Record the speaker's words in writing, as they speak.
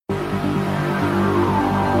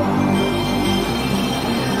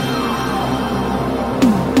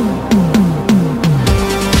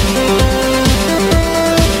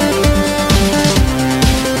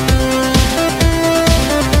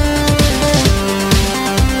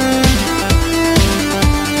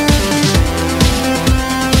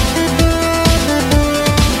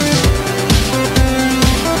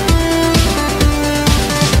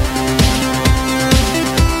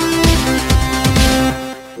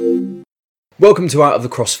Welcome to Out of the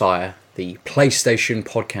Crossfire, the PlayStation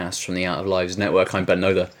podcast from the Out of Lives Network. I'm Ben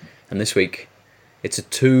Noda, and this week it's a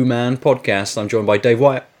two-man podcast. I'm joined by Dave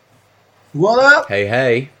Wyatt. What up? Hey,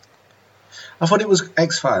 hey. I thought it was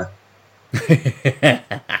XFire.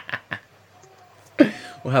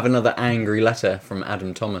 We'll have another angry letter from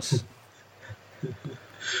Adam Thomas.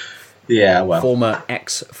 Yeah, well. Former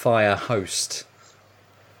XFire host.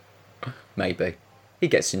 Maybe. He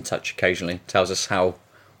gets in touch occasionally, tells us how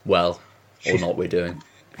well or not we're doing.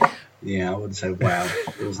 Yeah, I wouldn't say wow.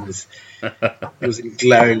 It wasn't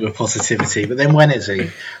glowing with positivity. But then when is he?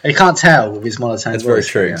 You can't tell with his monotone That's voice.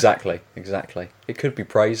 very true. Exactly. It could be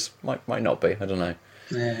praise. Might not be. I don't know.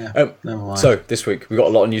 Yeah. Never mind. So this week we've got a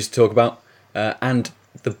lot of news to talk about, and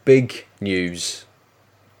the big news,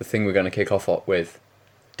 the thing we're going to kick off with,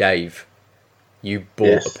 Dave, you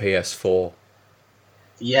bought a PS4.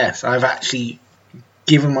 Yes, I've actually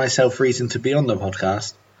given myself reason to be on the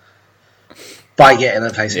podcast by getting a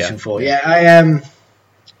PlayStation 4. Yeah,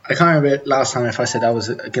 I can't remember last time if I said I was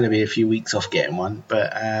going to be a few weeks off getting one,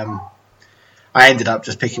 but I ended up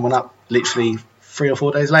just picking one up literally 3 or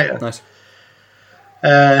 4 days later. Nice.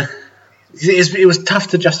 It was tough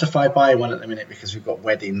to justify buying one at the minute because we've got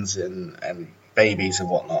weddings and babies and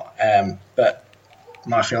whatnot. But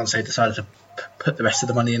my fiance decided to put the rest of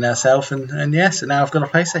the money in herself, and yes, and now I've got a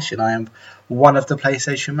PlayStation. I am one of the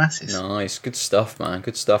PlayStation masses. Nice, good stuff, man.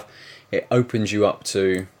 Good stuff. It opens you up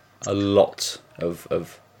to a lot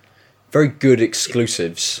of very good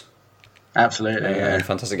exclusives. Absolutely, and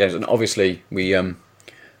fantastic games. And obviously, we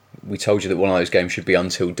told you that one of those games should be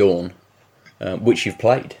Until Dawn, which you've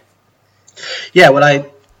played. Yeah,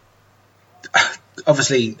 well,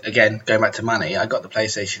 obviously, again, going back to money, I got the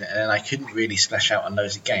PlayStation and I couldn't really splash out on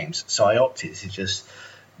loads of games, so I opted to just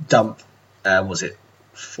dump, was it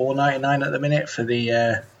 $4.99 at the minute for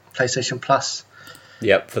the PlayStation Plus?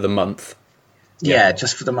 Yep, for the month. Yeah,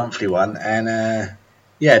 just for the monthly one, and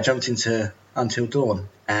jumped into Until Dawn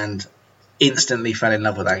and instantly fell in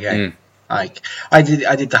love with that game. Like I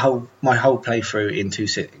did my whole playthrough in 2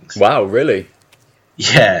 sittings. Wow, really?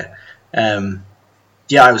 Yeah.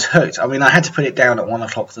 I was hooked. I mean, I had to put it down at 1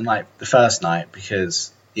 o'clock the first night,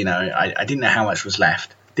 because, I didn't know how much was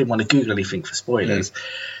left. Didn't want to Google anything for spoilers,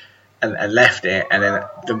 and left it. And then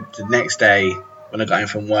the next day, when I got in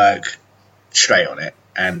from work, straight on it,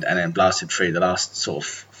 and then blasted through the last sort of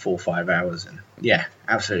 4 or 5 hours. And yeah,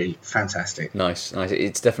 absolutely fantastic. Nice.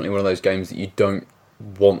 It's definitely one of those games that you don't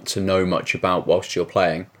want to know much about whilst you're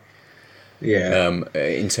playing. Yeah.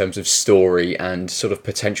 In terms of story and sort of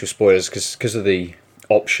potential spoilers, because of the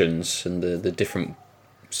options and the different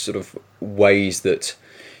sort of ways that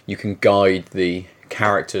you can guide the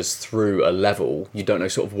characters through a level, you don't know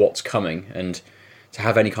sort of what's coming, and to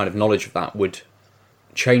have any kind of knowledge of that would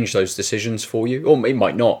change those decisions for you, or it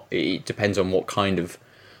might not. It depends on what kind of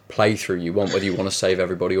playthrough you want, whether you want to save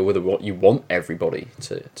everybody or whether you want everybody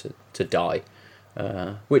to die.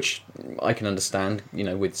 Which I can understand,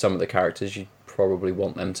 with some of the characters, you probably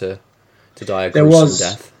want them to die a gruesome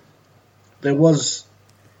death.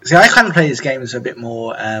 See, I kind of play these games a bit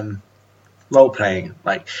more role-playing.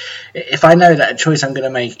 Like, if I know that a choice I'm going to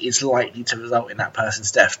make is likely to result in that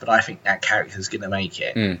person's death, but I think that character's going to make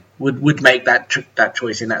it, would make that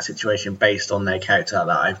choice in that situation based on their character that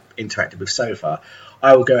I've interacted with so far,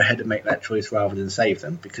 I will go ahead and make that choice rather than save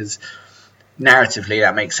them, because narratively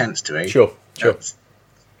that makes sense to me. Sure.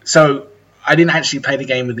 So I didn't actually play the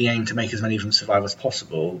game with the aim to make as many of them survive as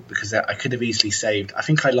possible, because I could have easily saved. I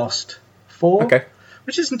think I lost 4,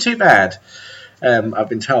 which isn't too bad, I've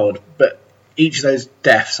been told. But each of those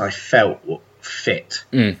deaths I felt fit.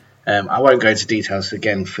 I won't go into details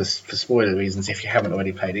again for spoiler reasons if you haven't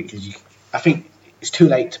already played it, because I think it's too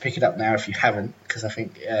late to pick it up now if you haven't, because I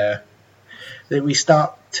think did we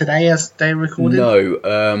start today as day recording?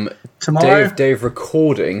 No, tomorrow. Dave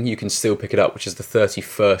recording, you can still pick it up, which is the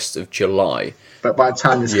 31st of July. But by the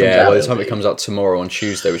time this comes out, by the time it comes out tomorrow on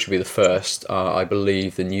Tuesday, which will be the 1st, I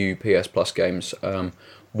believe the new PS Plus games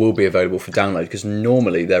will be available for download, because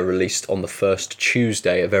normally they're released on the first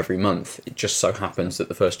Tuesday of every month. It just so happens that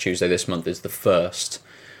the first Tuesday this month is the 1st.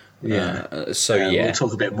 We'll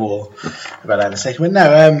talk a bit more about that in a second. But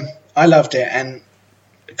no, I loved it, and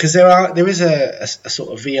because there is a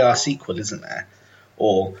sort of VR sequel, isn't there?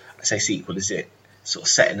 Or I say sequel, is it sort of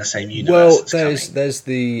set in the same universe? Well, there's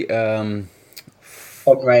the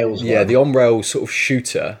on rails. Yeah, the on rail sort of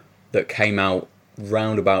shooter that came out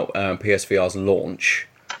round about PSVR's launch,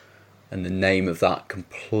 and the name of that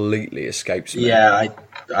completely escapes me. Yeah,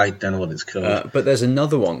 I don't know what it's called. But there's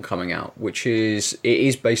another one coming out, which is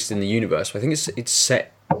based in the universe. I think it's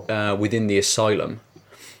set within the asylum.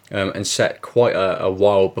 and set quite a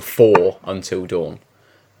while before Until Dawn.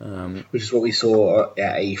 Which is what we saw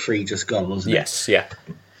at E3 just gone, wasn't it? Yes,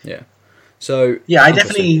 yeah. So yeah, I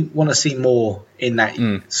definitely want to see more in that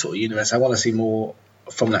sort of universe. I want to see more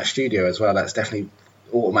from that studio as well. That's definitely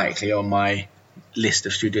automatically on my list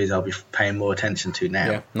of studios I'll be paying more attention to now.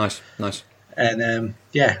 Yeah, nice. And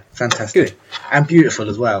fantastic. Good. And beautiful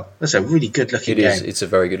as well. That's a really good looking game. It is. It's a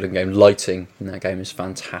very good looking game. Lighting in that game is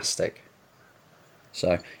fantastic.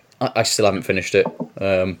 So I still haven't finished it.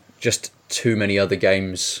 Just too many other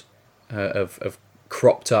games have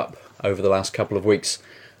cropped up over the last couple of weeks.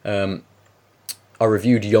 I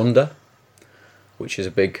reviewed Yonder, which is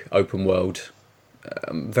a big open world,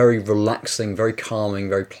 very relaxing, very calming,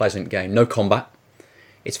 very pleasant game. No combat.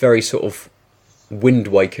 It's very sort of Wind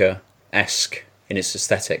Waker-esque in its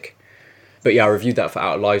aesthetic. But yeah, I reviewed that for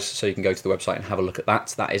Outer Lives, so you can go to the website and have a look at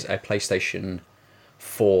that. That is a PlayStation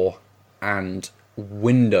 4 and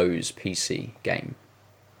Windows PC game,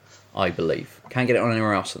 I believe. Can't get it on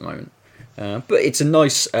anywhere else at the moment. But it's a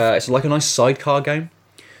nice, it's like a nice sidecar game.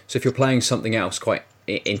 So if you're playing something else quite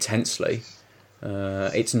intensely,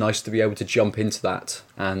 it's nice to be able to jump into that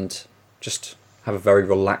and just have a very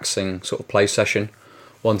relaxing sort of play session.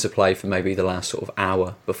 One to play for maybe the last sort of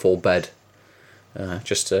hour before bed,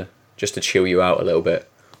 just to chill you out a little bit.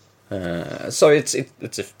 So it's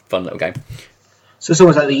a fun little game. So it's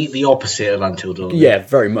almost like the opposite of Until Dawn. Yeah,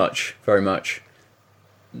 very much.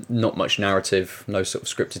 Not much narrative, no sort of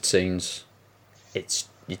scripted scenes. It's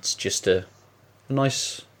just a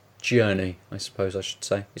nice journey, I suppose I should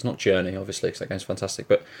say. It's not Journey, obviously, because that game's fantastic,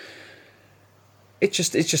 but it's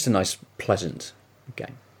just a nice, pleasant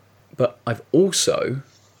game. But I've also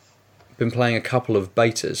been playing a couple of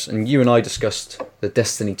betas, and you and I discussed the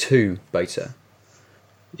Destiny 2 beta.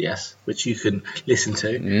 Yes, which you can listen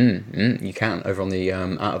to. You can, over on the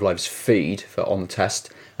Out of Lives feed for On the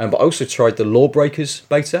Test. But I also tried the Lawbreakers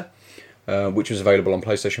beta, which was available on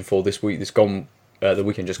PlayStation 4 this week. The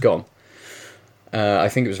weekend just gone. I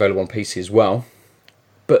think it was available on PC as well.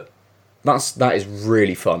 But that is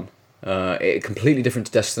really fun. It's completely different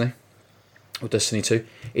to Destiny, or Destiny 2.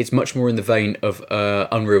 It's much more in the vein of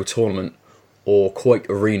Unreal Tournament or Quake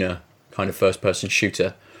Arena kind of first-person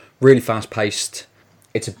shooter. Really fast-paced.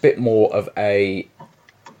 It's a bit more of a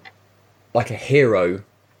hero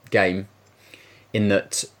game, in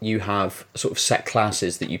that you have sort of set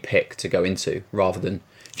classes that you pick to go into, rather than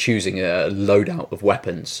choosing a loadout of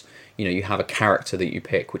weapons. You know, you have a character that you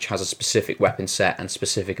pick which has a specific weapon set and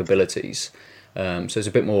specific abilities. So it's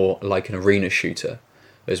a bit more like an arena shooter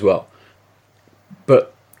as well.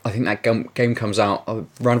 But I think that game comes out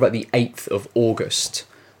around about the 8th of August.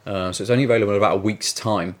 So it's only available in about a week's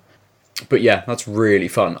time. But yeah, that's really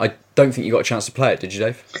fun. I don't think you got a chance to play it, did you,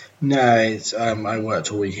 Dave? No, it's I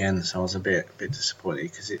worked all weekend, so I was a bit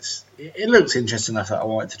disappointed, because it looks interesting enough that I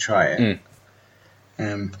wanted to try it.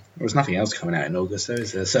 There was nothing else coming out in August, though,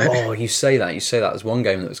 is there? So... Oh, you say that. There's one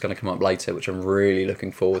game that was going to come up later, which I'm really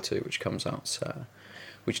looking forward to, which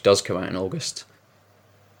does come out in August.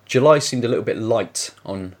 July seemed a little bit light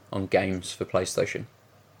on games for PlayStation.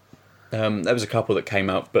 There was a couple that came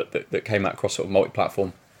out, but that came out across sort of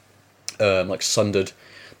multi-platform. Like Sundered,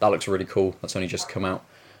 that looks really cool. That's only just come out.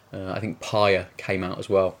 I think Pyre came out as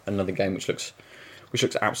well. Another game which looks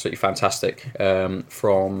absolutely fantastic.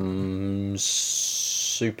 From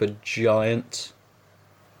Supergiant,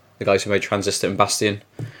 the guys who made Transistor and Bastion.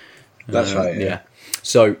 That's right. Yeah.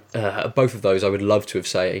 So both of those I would love to have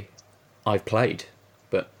say I've played,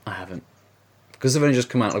 but I haven't, because they've only just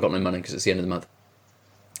come out. I've got no money because it's the end of the month.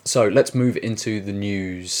 So let's move into the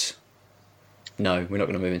news. No, we're not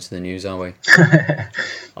going to move into the news, are we?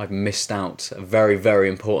 I've missed out a very, very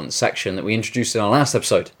important section that we introduced in our last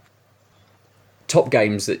episode. Top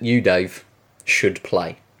games that you, Dave, should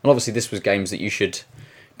play. And obviously this was games that you should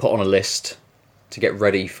put on a list to get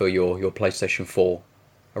ready for your PlayStation 4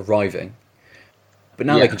 arriving. But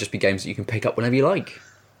now they can just be games that you can pick up whenever you like.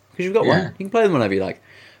 Because you've got one. You can play them whenever you like.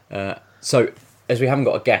 So, as we haven't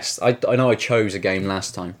got a guest, I know I chose a game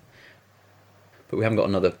last time, but we haven't got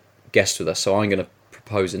another guest with us, so I'm going to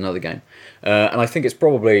propose another game. And I think it's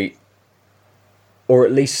probably, or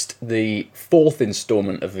at least the 4th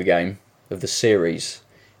installment of the game, of the series,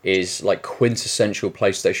 is like quintessential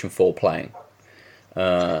PlayStation 4 playing.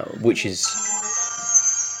 Which is...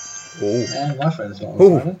 Yeah, my phone's not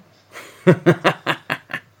on silent.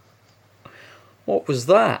 What was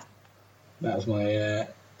that? That was my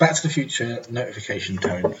Back to the Future notification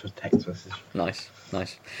tone for text message. Nice.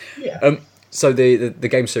 Yeah. So the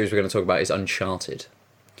game series we're going to talk about is Uncharted.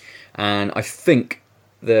 And I think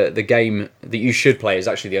the game that you should play is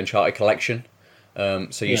actually the Uncharted collection.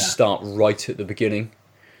 So you start right at the beginning.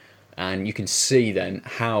 and you can see then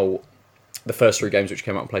how the first 3 games which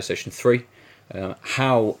came out on PlayStation 3,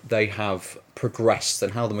 how they have progressed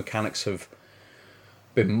and how the mechanics have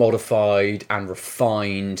been modified and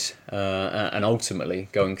refined, and ultimately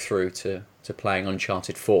going through to playing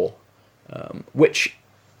Uncharted 4, which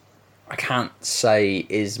I can't say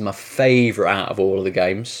is my favourite out of all of the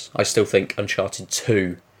games. I still think Uncharted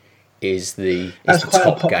 2 is the That's the quite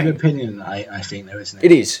top a popular game. opinion, I think, though, isn't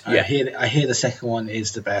it? It is, yeah. I hear the second one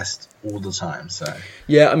is the best all the time. So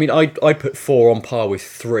Yeah, I mean, I put 4 on par with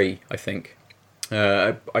 3, I think.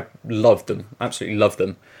 I loved them, absolutely loved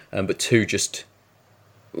them, but 2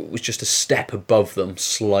 was just a step above them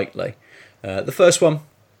slightly. The first one,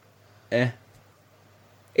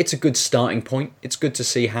 it's a good starting point. It's good to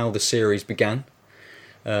see how the series began.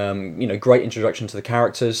 Great introduction to the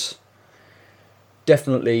characters.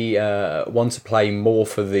 Definitely one to play more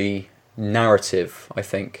for the narrative, I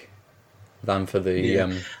think, than for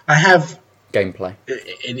the I have gameplay.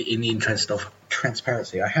 In the interest of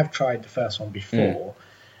transparency, I have tried the first one before.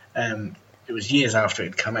 It was years after it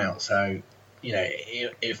had come out, so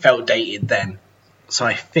it felt dated then. So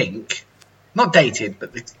I think, not dated,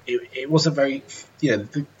 but it wasn't very,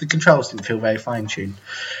 the controls didn't feel very fine tuned.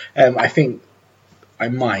 I think I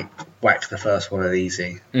might whack the first one at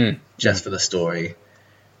easy just for the story,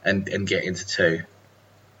 and get into 2.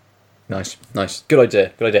 Nice. Good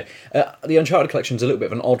idea. The Uncharted collection's a little bit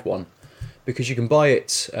of an odd one, because you can buy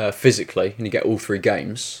it physically and you get all 3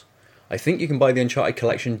 games. I think you can buy the Uncharted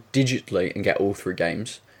collection digitally and get all 3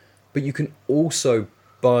 games, but you can also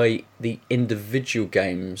buy the individual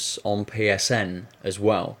games on PSN as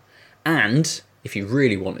well. And if you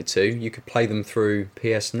really wanted to, you could play them through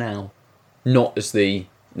PS Now, not as the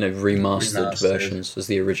remastered versions as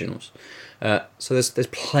the originals. So there's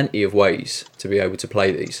plenty of ways to be able to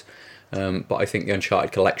play these, but I think the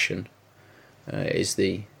Uncharted collection is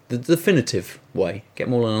the definitive way. Get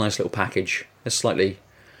them all in a nice little package. They're slightly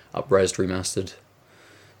up-resed, remastered.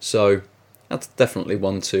 So that's definitely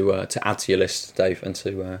one to add to your list, Dave, and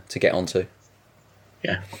to get onto.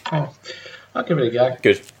 Yeah, I'll give it a go.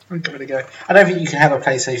 Good. I'll give it a go. I don't think you can have a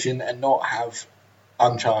PlayStation and not have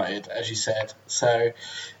Uncharted, as you said. So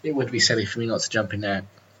it would be silly for me not to jump in there.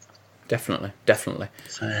 Definitely.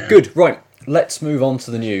 So, Good. Right. Let's move on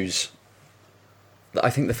to the news. I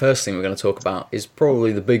think the first thing we're going to talk about is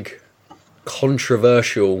probably the big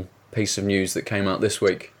controversial piece of news that came out this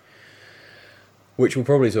week, which we'll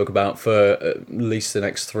probably talk about for at least the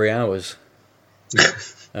next 3 hours,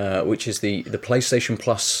 which is the PlayStation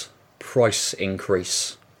Plus price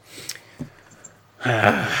increase.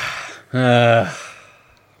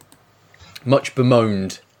 Much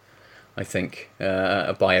bemoaned, I think,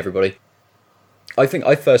 by everybody. I think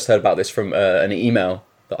I first heard about this from an email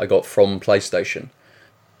that I got from PlayStation,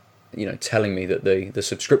 telling me that the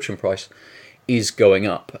subscription price is going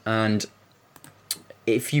up, and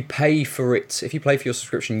if you pay for your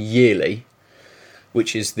subscription yearly,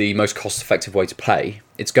 which is the most cost-effective way to pay,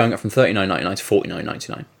 it's going up from $39.99 to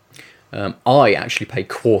 $49.99. I actually pay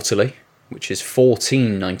quarterly, which is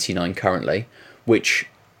 $14.99 currently, which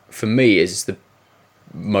for me is the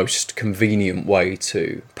most convenient way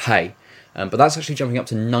to pay. But that's actually jumping up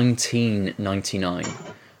to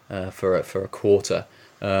 $19.99 for a quarter.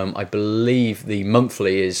 I believe the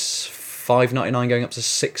monthly is $5.99 going up to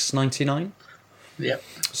 $6.99. Yep.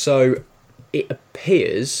 So it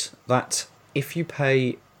appears that if you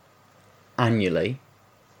pay annually,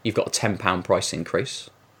 you've got a £10 price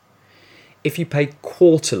increase. If you pay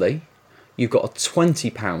quarterly, you've got a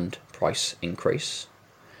 £20 price increase.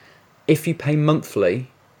 If you pay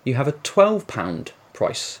monthly, you have a £12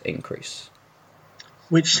 price increase.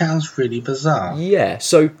 Which sounds really bizarre. Yeah,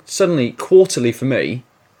 so suddenly quarterly for me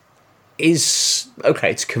is,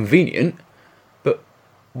 okay, it's convenient, but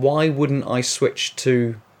why wouldn't I switch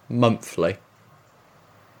to monthly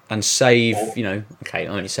and save, okay,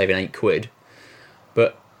 I'm only saving £8,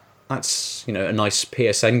 but that's, a nice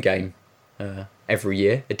PSN game every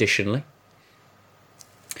year, additionally.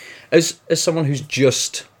 As someone who's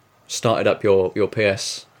just started up your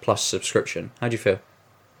PS Plus subscription, how do you feel?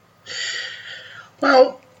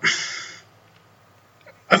 Well,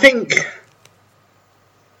 I think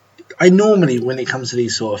I normally, when it comes to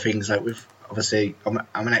these sort of things, like obviously I'm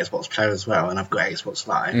an Xbox player as well, and I've got Xbox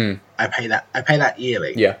Live. I pay that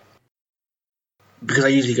yearly. Yeah. Because I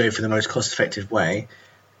usually go for the most cost-effective way.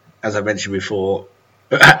 As I mentioned before,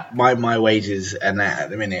 my wages and that at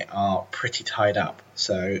the minute are pretty tied up,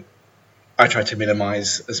 so I try to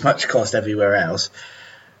minimise as much cost everywhere else.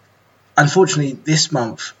 Unfortunately, this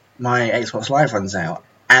month my Xbox Live runs out,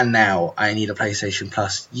 and now I need a PlayStation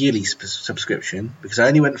Plus yearly subscription because I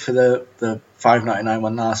only went for the $5.99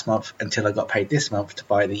 one last month until I got paid this month to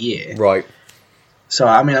buy the year. Right. So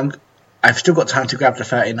I mean, I've still got time to grab the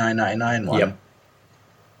 $39.99 one. Yep.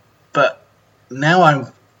 But now I'm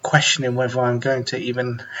questioning whether I'm going to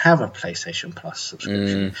even have a PlayStation Plus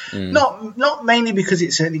subscription. Not mainly because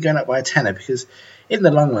it's certainly going up by a tenner, because in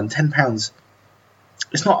the long run, £10,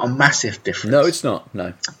 it's not a massive difference. No, it's not.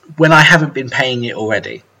 No. When I haven't been paying it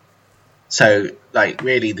already. So, like,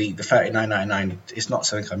 really, the $39.99 is not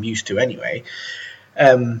something I'm used to anyway.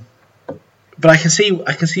 But I can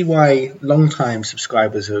see why long-time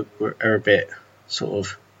subscribers are a bit sort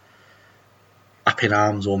of up in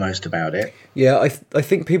arms almost about it. Yeah, I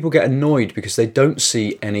think people get annoyed because they don't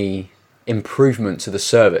see any improvement to the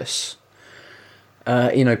service.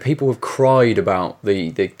 People have cried about the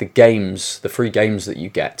games, the free games that you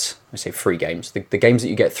get. I say free games, the games that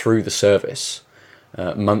you get through the service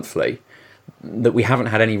monthly, that we haven't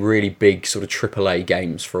had any really big sort of AAA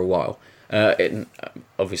games for a while.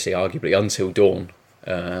 Obviously, arguably, Until Dawn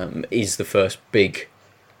is the first big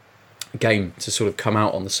game to sort of come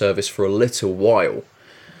out on the service for a little while.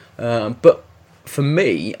 But for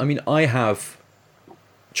me, I mean, I have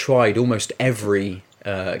tried almost every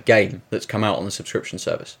game that's come out on the subscription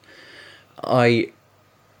service. I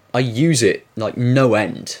use it like no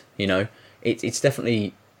end, It's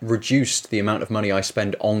definitely reduced the amount of money I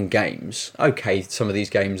spend on games. Okay, some of these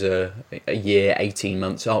games are a year, 18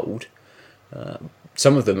 months old.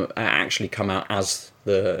 Some of them actually come out as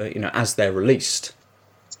they're released.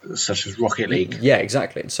 Such as Rocket League. Yeah,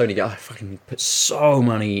 exactly. And Sony, I fucking put so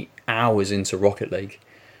many hours into Rocket League.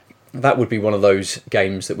 That would be one of those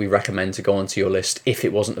games that we recommend to go onto your list if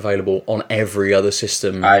it wasn't available on every other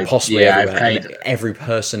system, possibly everywhere. And every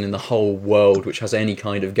person in the whole world which has any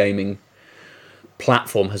kind of gaming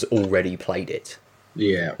platform has already played it.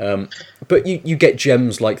 Yeah. But you get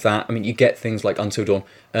gems like that. I mean, you get things like Until Dawn.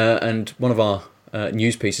 And one of our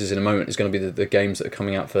news pieces in a moment is going to be the games that are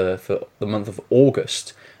coming out for the month of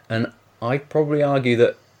August. And I'd probably argue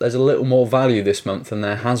that there's a little more value this month than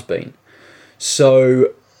there has been.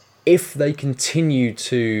 So if they continue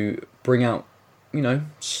to bring out,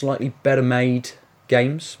 slightly better made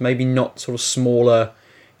games, maybe not sort of smaller,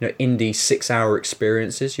 indie 6-hour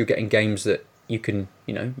experiences, you're getting games that you can,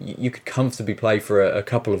 you could comfortably play for a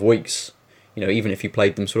couple of weeks, even if you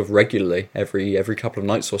played them sort of regularly every couple of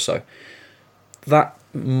nights or so. That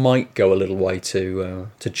might go a little way to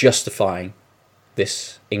justifying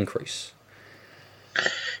this increase.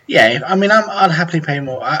 Yeah, I mean, I'd happily pay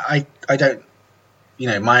more. I don't,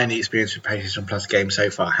 my only experience with PlayStation Plus games so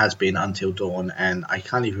far has been Until Dawn, and I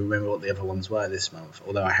can't even remember what the other ones were this month,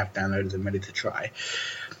 although I have downloaded them ready to try.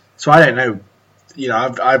 So I don't know,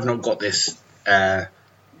 I've not got this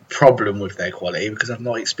problem with their quality because I've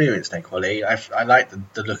not experienced their quality. I like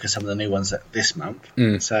the look of some of the new ones this month.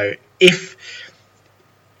 So if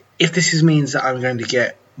this means that I'm going to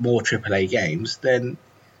get more AAA games, then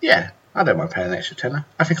yeah, I don't mind paying an extra tenner.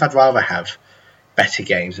 I think I'd rather have better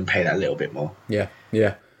games and pay that a little bit more. Yeah.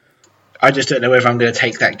 I just don't know whether I'm going to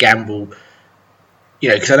take that gamble,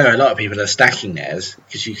 because I know a lot of people are stacking theirs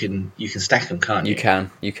because you can stack them, can't you?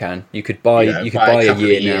 You can. You could buy a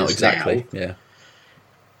year now, exactly. Now. Yeah.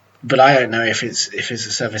 But I don't know if it's a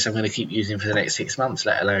service I'm going to keep using for the next 6 months,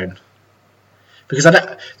 let alone because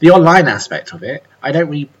the online aspect of it, I don't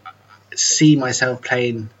really see myself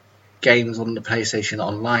playing games on the PlayStation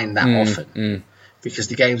online that often because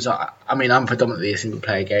the games are, I mean, I'm predominantly a single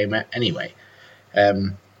player gamer anyway,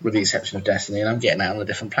 with the exception of Destiny, and I'm getting that on a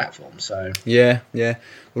different platform. So yeah.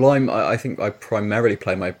 Well, I think I primarily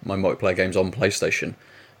play my multiplayer games on PlayStation.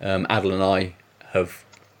 Adel and I have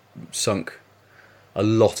sunk a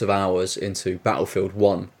lot of hours into Battlefield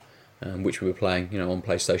 1, which we were playing, on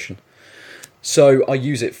PlayStation. So I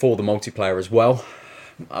use it for the multiplayer as well.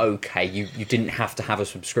 Okay, you didn't have to have a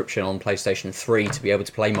subscription on PlayStation 3 to be able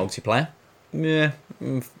to play multiplayer. Yeah,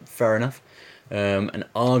 fair enough. And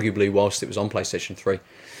arguably, whilst it was on PlayStation 3,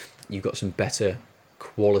 you got some better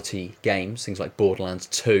quality games, things like Borderlands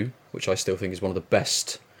 2, which I still think is one of the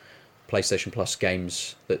best PlayStation Plus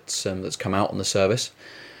games that's come out on the service.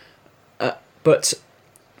 But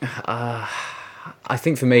I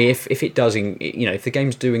think for me, if it does, if the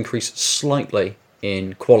games do increase slightly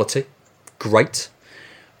in quality, great.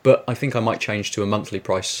 But I think I might change to a monthly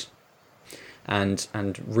price and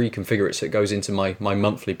reconfigure it so it goes into my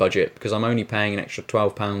monthly budget, because I'm only paying an extra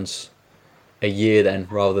 £12 a year then,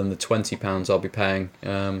 rather than the £20 I'll be paying.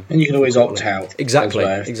 And you can always opt out. Exactly.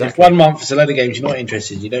 Well. Exactly. If 1 month is a load of games you're not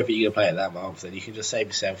interested in, you don't think you're going to play it that month, then you can just save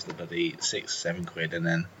yourself the bloody £6-7 and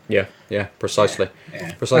then. Yeah, precisely.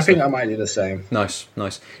 Yeah. Precisely. I think I might do the same. Nice.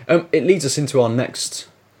 It leads us into our next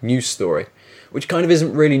news story, which kind of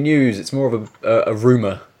isn't really news. It's more of a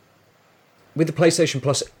rumour. With the PlayStation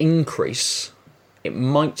Plus increase, it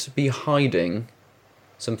might be hiding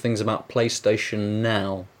some things about PlayStation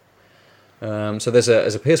Now. So there's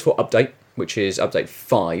a PS4 update, which is update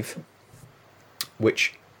 5,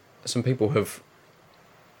 which some people have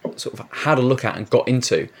sort of had a look at and got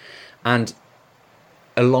into, and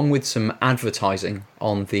along with some advertising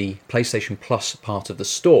on the PlayStation Plus part of the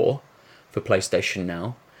store for PlayStation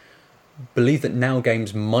Now, believe that Now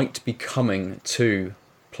games might be coming to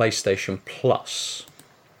PlayStation Plus.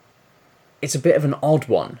 It's a bit of an odd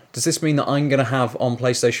one. Does this mean that I'm going to have on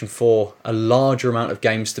PlayStation 4 a larger amount of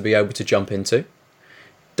games to be able to jump into?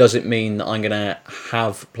 Does it mean that I'm going to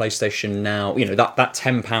have PlayStation Now, that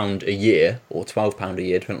 £10 a year or £12 a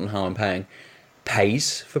year, depending on how I'm paying,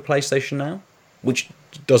 pays for PlayStation Now? Which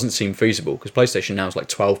doesn't seem feasible, because PlayStation Now is like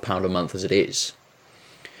 £12 a month as it is.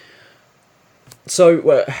 So,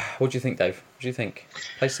 what do you think, Dave? What do you think?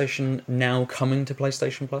 PlayStation Now coming to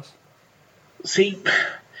PlayStation Plus? See,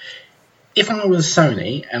 if I was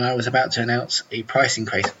Sony and I was about to announce a price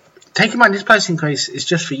increase, take in mind this price increase is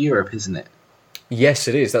just for Europe, isn't it? Yes,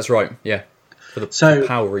 it is. That's right. Yeah, for the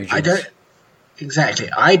PAL regions.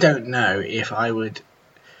 I don't know if I would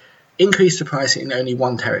increase the price in only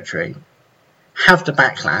one territory, have the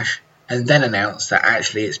backlash, and then announce that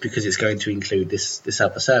actually it's because it's going to include this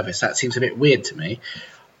other service. That seems a bit weird to me.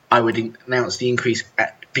 I would announce the increase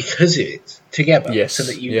because it's together, yes, so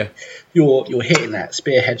that you're hitting that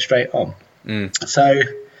spearhead straight on. So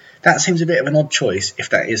that seems a bit of an odd choice if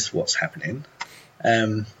that is what's happening.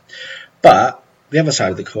 But the other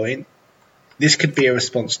side of the coin, this could be a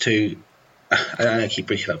response to. I keep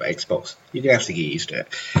bringing up Xbox. You're gonna have to get used to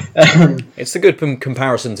it. It's a good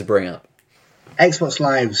comparison to bring up. Xbox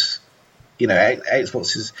Live's,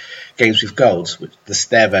 Xbox's games with golds, which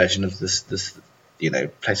their version of this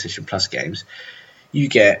PlayStation Plus games. You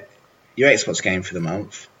get your Xbox game for the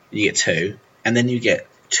month, you get 2, and then you get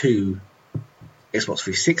 2 Xbox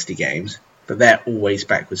 360 games, but they're always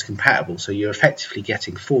backwards compatible, so you're effectively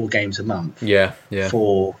getting 4 games a month. Yeah.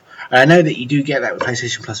 I know that you do get that with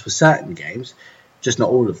PlayStation Plus for certain games, just not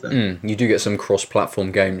all of them. You do get some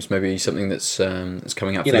cross-platform games, maybe something that's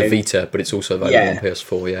coming out for the Vita, but it's also available on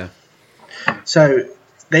PS4, yeah. So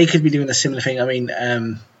they could be doing a similar thing. I mean,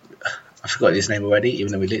 I forgot his name already,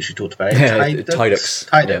 even though we literally talked about it.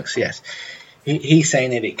 Tidux, yes. He's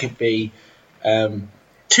saying that it could be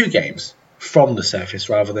 2 games from the Surface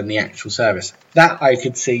rather than the actual service. That I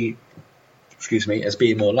could see, as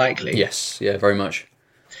being more likely. Yes, yeah, very much.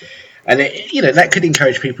 And that could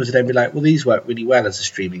encourage people to then be like, well, these work really well as a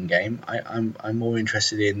streaming game. I'm more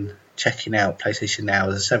interested in checking out PlayStation Now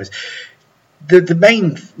as a service. The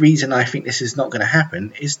main reason I think this is not going to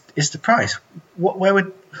happen is the price. Where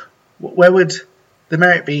would the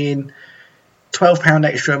merit be in £12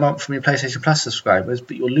 extra a month from your PlayStation Plus subscribers,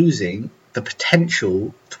 but you're losing the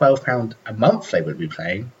potential £12 a month they would be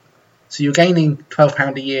playing? So you're gaining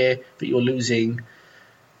 £12 a year, but you're losing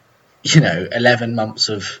 11 months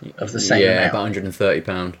of the same amount. Yeah, about £130,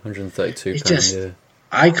 £132. It's just,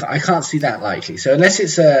 I can't see that likely. So unless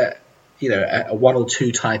it's a 1 or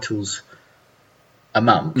 2 titles a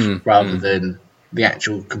month rather than the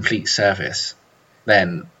actual complete service,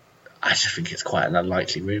 then I just think it's quite an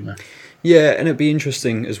unlikely rumour. Yeah, and it'd be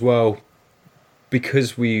interesting as well,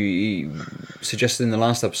 because we suggested in the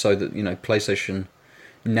last episode that PlayStation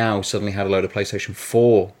Now suddenly had a load of PlayStation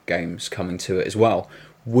 4 games coming to it as well.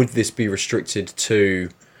 Would this be restricted to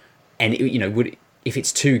any? If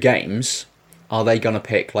it's 2 games, are they going to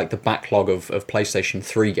pick like the backlog of PlayStation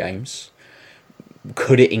 3 games?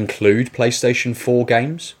 Could it include PlayStation 4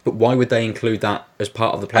 games? But why would they include that as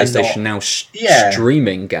part of the PlayStation Now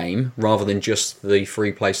streaming game rather than just the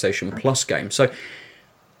free PlayStation Plus game? So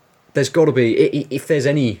there's got to be, if there's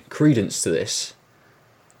any credence to this,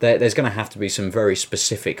 there's going to have to be some very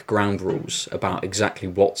specific ground rules about exactly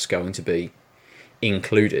what's going to be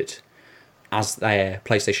included. As their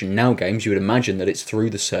PlayStation Now games, you would imagine that it's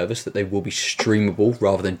through the service that they will be streamable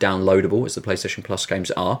rather than downloadable, as the PlayStation Plus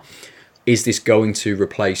games are. Is this going to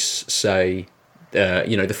replace, say,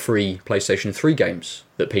 the free PlayStation 3 games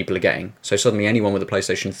that people are getting? So suddenly anyone with a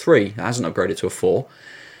PlayStation 3 that hasn't upgraded to a 4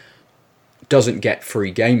 doesn't get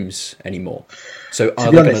free games anymore. So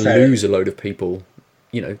are they going to lose a load of people,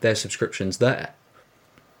 their subscriptions there?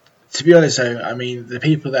 To be honest, though, I mean, the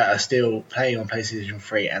people that are still playing on PlayStation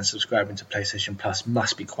 3 and subscribing to PlayStation Plus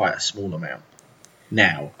must be quite a small amount.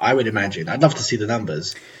 Now, I would imagine. I'd love to see the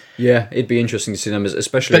numbers. Yeah, it'd be interesting to see numbers,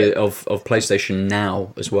 especially of PlayStation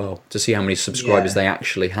Now as well, to see how many subscribers they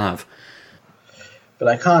actually have. But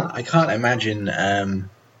I can't imagine.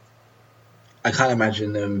 I can't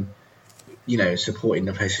imagine them, supporting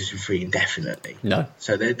the PlayStation 3 indefinitely. No.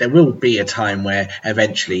 So there will be a time where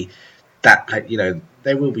eventually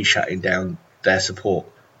they will be shutting down their support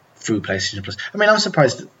through PlayStation Plus. I mean, I'm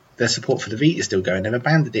surprised that their support for the Vita is still going. They've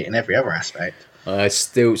abandoned it in every other aspect. It's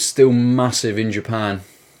still massive in Japan.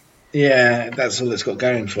 Yeah, that's all it's got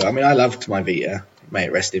going for. I mean, I loved my Vita. May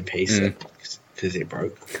it rest in peace, because it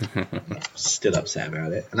broke. I'm still upset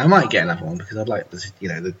about it. And I might get another one because I'd like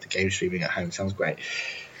the game streaming at home. Sounds great.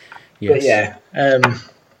 Yes. But yeah,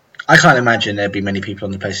 I can't imagine there'd be many people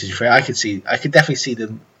on the PlayStation 3. I could definitely see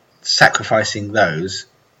them sacrificing those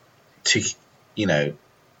to,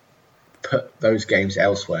 put those games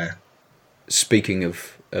elsewhere. Speaking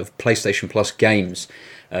of PlayStation Plus games,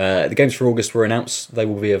 the games for August were announced. They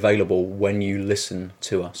will be available when you listen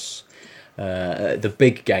to us. The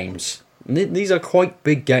big games. These are quite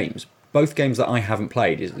big games. Both games that I haven't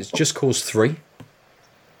played. It's Just Cause 3,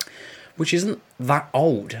 which isn't that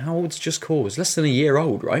old. How old's Just Cause? Less than a year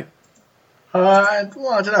old, right? Well, I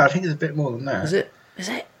don't know. I think it's a bit more than that. Is it?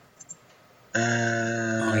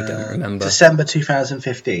 I don't remember. December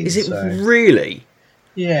 2015. Is it really?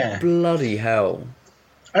 Yeah. Bloody hell.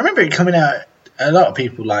 I remember it coming out. A lot of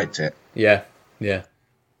people liked it. Yeah.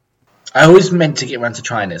 I always meant to get around to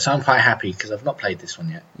trying it, so I'm quite happy because I've not played this one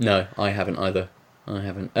yet. No, I haven't either.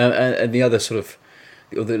 And the other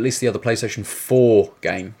at least the other PlayStation 4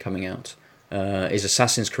 game coming out is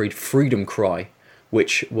Assassin's Creed Freedom Cry,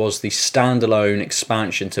 which was the standalone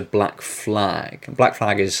expansion to Black Flag. And Black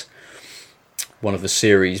Flag is one of the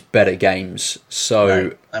series' better games. So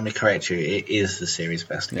right. Let me correct you. It is the series'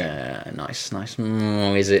 best game. Yeah, nice.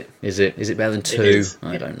 Is it better than 2?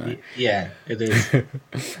 I don't know. Yeah, it is.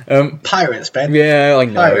 Pirates, Ben. Yeah, I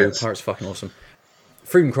know. Pirates are fucking awesome.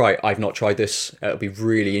 Freedom Cry. I've not tried this. It'll be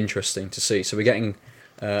really interesting to see. So we're getting,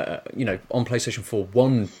 on PlayStation 4,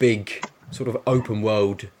 one big sort of open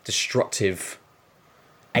world, destructive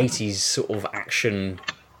 80s sort of action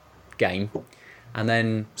game. And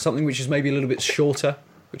then something which is maybe a little bit shorter,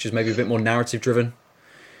 which is maybe a bit more narrative driven.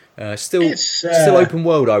 Still open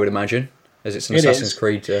world, I would imagine, as it's an Assassin's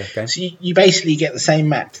Creed game. So you basically get the same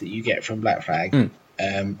map that you get from Black Flag.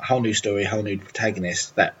 Whole new story, whole new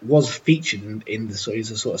protagonist that was featured in the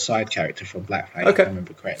he's a sort of side character from Black Flag, if I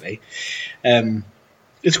remember correctly.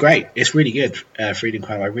 It's great. It's really good. Freedom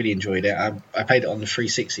Cry. I really enjoyed it. I played it on the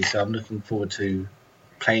 360, so I'm looking forward to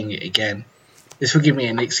playing it again. This will give me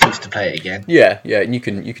an excuse to play it again. Yeah, and you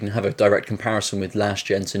can have a direct comparison with last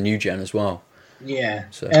gen to new gen as well. Yeah.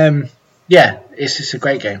 So. It's just a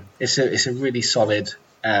great game. It's a really solid.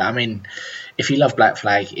 I mean, if you love Black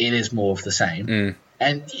Flag, it is more of the same.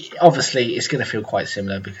 And obviously, it's going to feel quite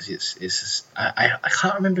similar because it's. I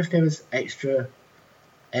can't remember if there was extra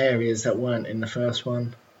areas that weren't in the first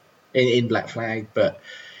one in Black Flag, but.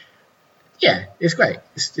 Yeah, it's great.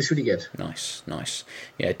 It's really good. Nice.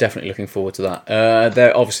 Yeah, definitely looking forward to that.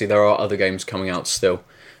 There are other games coming out still.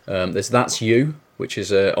 There's That's You, which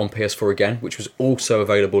is on PS4 again, which was also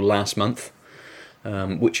available last month,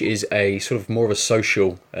 which is a sort of more of a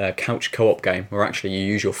social couch co-op game where actually you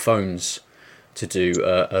use your phones to do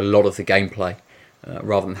a lot of the gameplay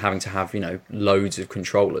rather than having to have loads of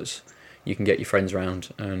controllers. You can get your friends around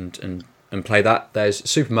and play that. There's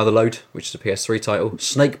Super Motherload, which is a PS3 title.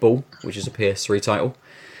 Snakeball, which is a PS3 title.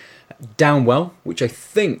 Downwell, which I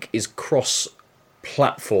think is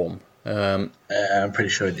cross-platform. I'm pretty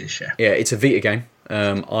sure it is, yeah. Yeah, it's a Vita game.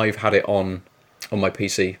 I've had it on my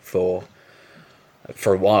PC for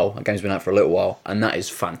a while. That game's been out for a little while, and that is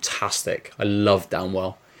fantastic. I love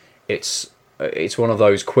Downwell. It's one of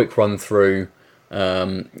those quick run-through,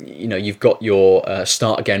 you've got your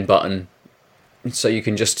start again button, so you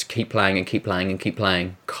can just keep playing and keep playing and keep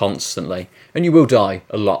playing constantly. And you will die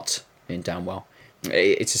a lot in Downwell.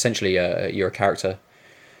 It's essentially you're a character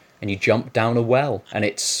and you jump down a well. And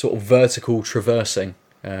it's sort of vertical traversing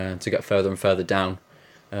to get further and further down.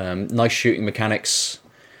 Nice shooting mechanics,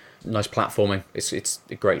 nice platforming. It's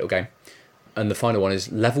a great little game. And the final one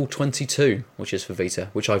is Level 22, which is for Vita,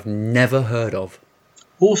 which I've never heard of.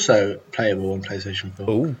 Also playable on PlayStation 4.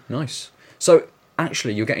 Oh, nice. So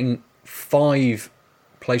actually you're getting 5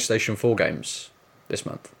 PlayStation 4 games this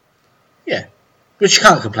month. Yeah, which you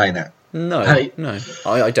can't complain at. No,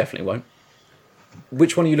 I definitely won't.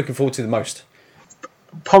 Which one are you looking forward to the most?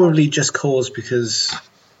 Probably Just Cause, because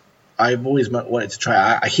I've always wanted to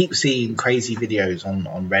try. I keep seeing crazy videos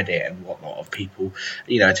on Reddit and whatnot of people,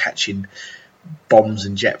 attaching bombs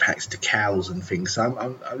and jetpacks to cows and things. So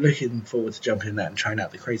I'm looking forward to jumping in that and trying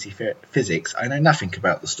out the crazy physics. I know nothing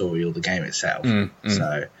about the story or the game itself,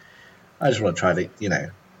 so I just want to try the,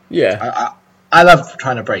 Yeah. I love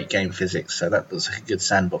trying to break game physics, so that looks like a good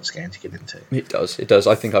sandbox game to get into. It does.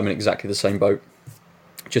 I think I'm in exactly the same boat.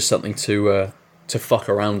 Just something to fuck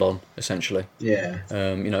around on, essentially. Yeah.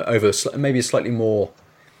 Over maybe a slightly more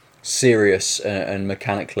serious and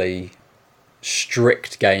mechanically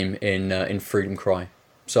strict game in Freedom Cry.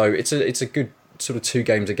 So it's a good sort of two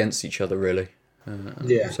games against each other, really.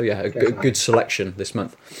 So yeah, a good selection this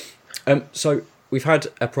month. So we've had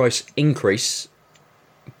a price increase,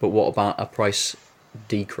 but what about a price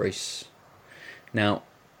decrease? Now,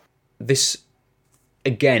 this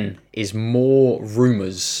again is more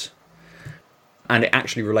rumours, and it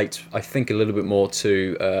actually relates, I think, a little bit more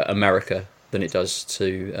to America than it does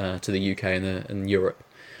to the UK and Europe.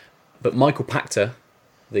 But Michael Pachter,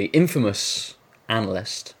 the infamous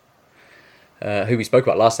analyst, who we spoke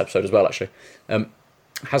about last episode as well, actually,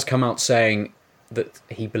 has come out saying that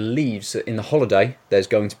he believes that in the holiday there's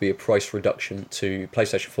going to be a price reduction to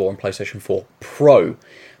PlayStation 4 and PlayStation 4 Pro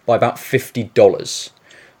by about $50.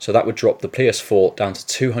 So that would drop the PS4 down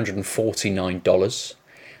to $249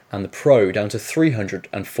 and the Pro down to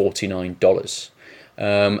 $349.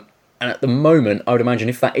 And at the moment, I would imagine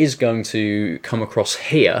if that is going to come across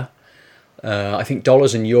here, I think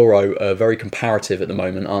dollars and euro are very comparative at the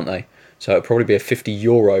moment, aren't they? So it'll probably be a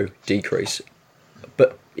 €50 decrease.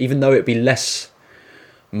 But even though it'd be less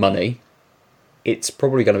money, it's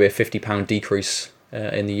probably going to be a £50 decrease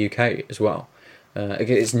in the UK as well.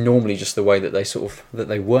 It's normally just the way that they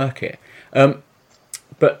work it.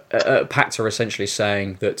 But Pachter essentially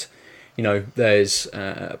saying that there's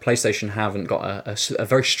PlayStation haven't got a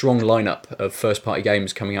very strong lineup of first party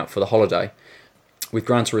games coming out for the holiday, with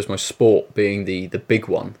Gran Turismo Sport being the big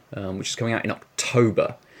one, which is coming out in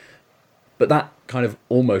October. But that kind of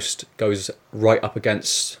almost goes right up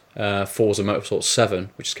against Forza Motorsport 7,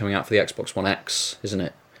 which is coming out for the Xbox One X, isn't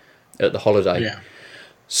it, at the holiday? Yeah.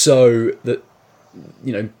 So that,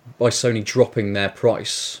 by Sony dropping their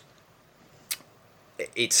price,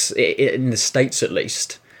 it's in the States at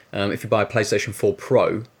least, if you buy a PlayStation 4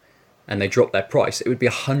 Pro and they drop their price, it would be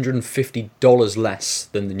 $150 less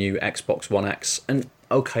than the new Xbox One X. And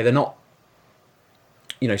okay, they're not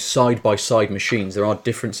side-by-side machines. There are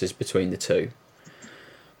differences between the two.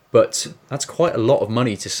 But that's quite a lot of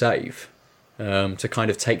money to save to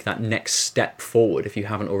kind of take that next step forward if you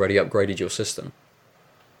haven't already upgraded your system.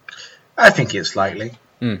 I think it's likely.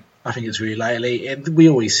 I think it's really likely. We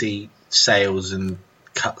always see sales and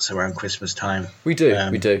cuts around Christmas time. We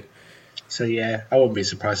do. So yeah, I wouldn't be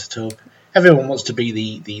surprised at all. Everyone wants to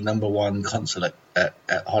be the number one console at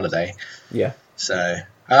holiday. Yeah. So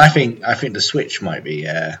I think the Switch might be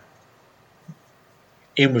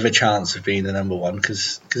in with a chance of being the number one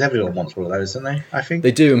because everyone wants one of those, don't they? I think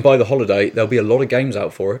they do, and by the holiday there'll be a lot of games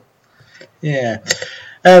out for it. Yeah.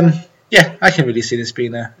 Yeah, I can really see this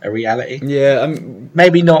being a reality. Yeah,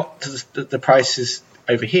 maybe not the prices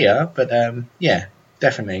over here, but yeah,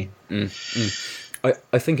 definitely.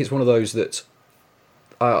 I think it's one of those that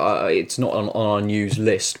it's not on our news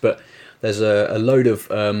list, but there's a load of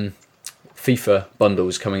FIFA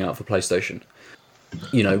bundles coming out for PlayStation.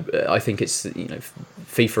 I think it's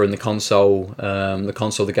FIFA and the console,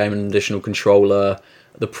 the game, and an additional controller,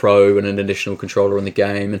 the Pro and an additional controller in the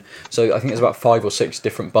game. And so I think there's about 5 or 6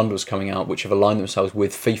 different bundles coming out which have aligned themselves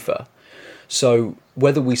with FIFA. So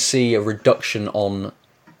whether we see a reduction on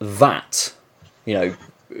that,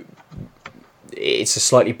 it's a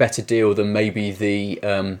slightly better deal than maybe the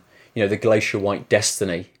the Glacier White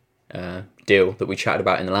Destiny deal that we chatted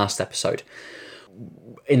about in the last episode.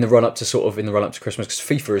 In the run up to Christmas, because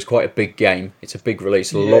FIFA is quite a big game. It's a big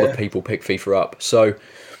release. A lot of people pick FIFA up. So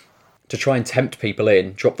to try and tempt people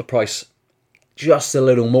in, drop the price just a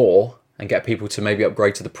little more and get people to maybe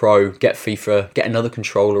upgrade to the Pro, get FIFA, get another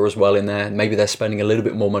controller as well in there. Maybe they're spending a little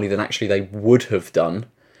bit more money than actually they would have done.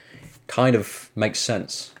 Kind of makes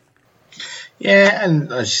sense. Yeah,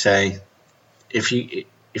 and as you say, if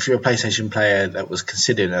you're a PlayStation player that was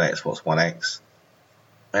considering an Xbox One X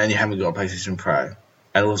and you haven't got a PlayStation Pro,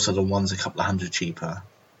 and all of a sudden one's a couple of hundred cheaper,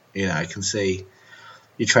 I can see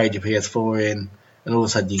you trade your PS4 in, and all of a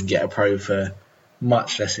sudden you can get a Pro for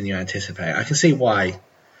much less than you anticipate. I can see why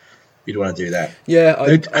you'd want to do that. Yeah,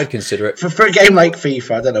 I'd consider it. For a game like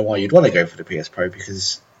FIFA, I don't know why you'd want to go for the PS Pro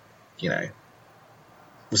because,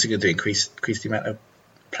 what's it going to do? Increase the amount of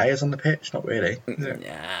players on the pitch? Not really.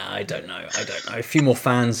 Yeah, I don't know. A few more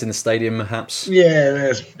fans in the stadium, perhaps.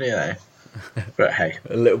 Yeah, but hey,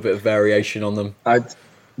 a little bit of variation on them.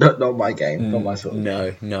 Not my game, not my sort of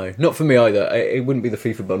game. No, not for me either. It wouldn't be the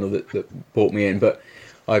FIFA bundle that brought me in, but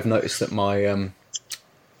I've noticed that my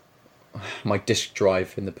my disk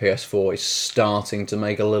drive in the PS4 is starting to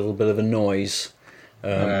make a little bit of a noise.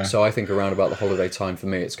 So I think around about the holiday time for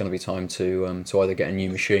me, it's going to be time to either get a new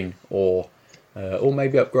machine or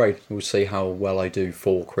maybe upgrade. We'll see how well I do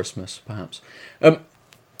for Christmas, perhaps.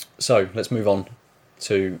 So let's move on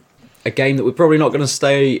to a game that we're probably not going to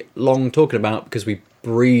stay long talking about because we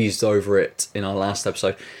breezed over it in our last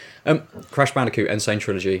episode. Crash Bandicoot Insane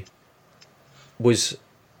Trilogy was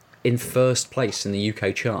in first place in the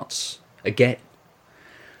UK charts again.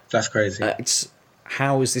 That's crazy.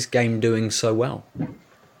 How is this game doing so well?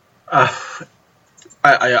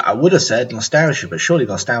 I would have said nostalgia, but surely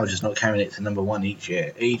nostalgia is not carrying it to number one each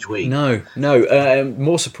week. No.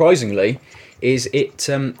 More surprisingly, is it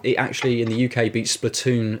actually in the UK beat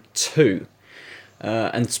Splatoon 2,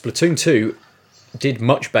 and Splatoon 2 did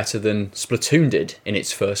much better than Splatoon did in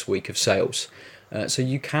its first week of sales. So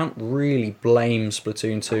you can't really blame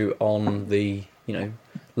Splatoon 2 on the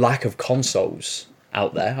lack of consoles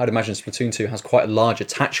out there. I'd imagine Splatoon 2 has quite a large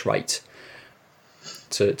attach rate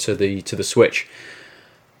to the Switch.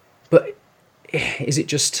 But is it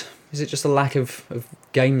just a lack of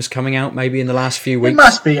games coming out maybe in the last few weeks? It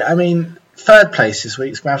must be. I mean, third place this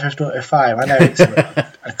week's Grand Theft Auto 5. I know it's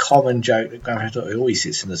a common joke that Grand Theft Auto always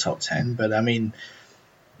sits in the top 10, but I mean,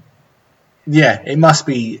 yeah, it must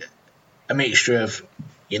be a mixture of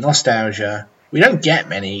your nostalgia. We don't get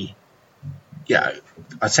many.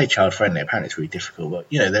 I'd say child friendly. Apparently, it's really difficult, but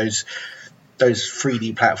those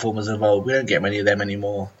 3D platformers involved, we don't get many of them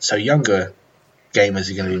anymore. So younger gamers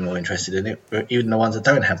are going to be more interested in it, even the ones that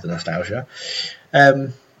don't have the nostalgia.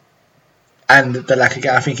 And the lack of,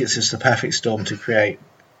 I think it's just the perfect storm to create,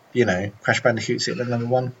 Crash Bandicoot sitting at number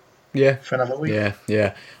one. Yeah, for another week.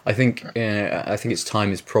 Yeah. I think its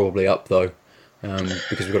time is probably up though,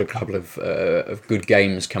 because we've got a couple of good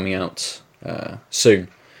games coming out soon.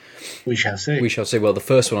 We shall see. Well, the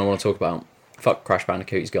first one I want to talk about, fuck Crash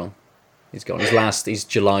Bandicoot, he's gone. He's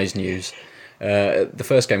July's news. The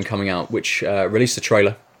first game coming out, which released a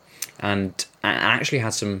trailer, and actually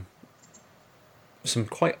had some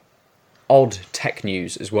quite odd tech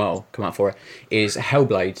news as well come out for it, is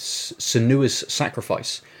Hellblade's Senua's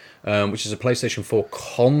Sacrifice, which is a PlayStation 4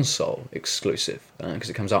 console exclusive,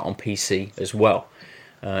 because it comes out on PC as well.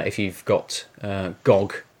 If you've got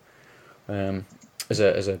GOG as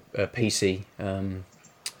a PC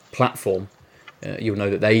platform, you'll know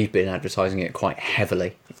that they've been advertising it quite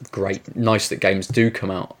heavily. Great, nice that games do come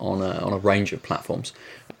out on a range of platforms.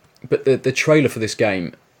 But the trailer for this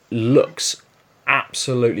game looks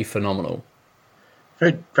absolutely phenomenal.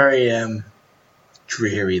 Very, very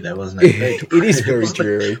dreary, though, wasn't it? It is very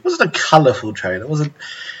dreary. It wasn't a colourful trailer. It wasn't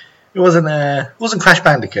Crash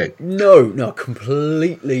Bandicoot. No,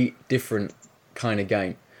 completely different kind of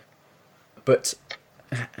game. But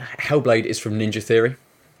Hellblade is from Ninja Theory.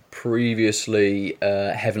 Previously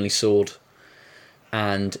Heavenly Sword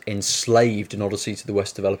and Enslaved and Odyssey to the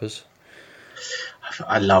West developers.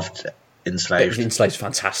 I loved Enslaved. Enslaved's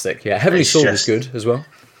fantastic, yeah. Heavenly Sword was good as well.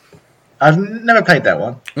 I've never played that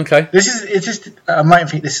one. Okay. I might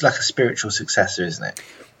think this is like a spiritual successor, isn't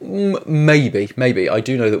it? Maybe. I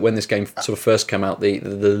do know that when this game sort of first came out, the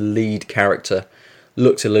lead character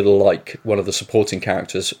looked a little like one of the supporting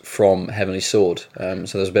characters from Heavenly Sword. So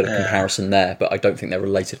there's a bit of comparison there, but I don't think they're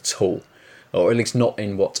related at all. Or at least not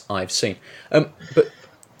in what I've seen. But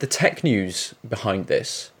the tech news behind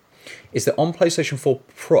this is that on PlayStation 4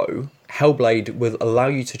 Pro, Hellblade will allow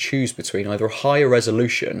you to choose between either a higher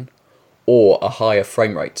resolution or a higher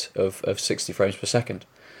frame rate of 60 frames per second.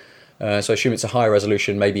 So I assume it's a higher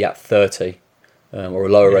resolution, maybe at 30, or a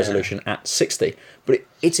lower resolution at 60. But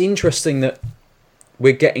it's interesting that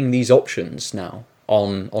we're getting these options now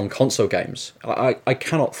on console games. I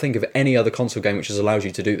cannot think of any other console game which has allowed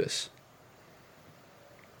you to do this.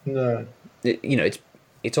 No.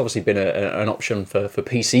 It's obviously been an option for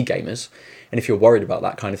PC gamers, and if you're worried about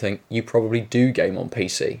that kind of thing, you probably do game on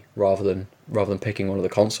PC rather than picking one of the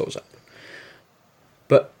consoles up.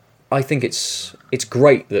 But I think it's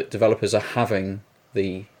great that developers are having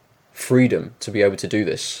the freedom to be able to do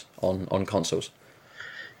this on consoles.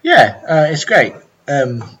 Yeah, it's great. I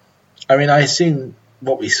mean, I assume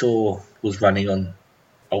what we saw was running on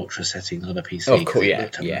ultra settings on a PC. Oh, cool! Yeah,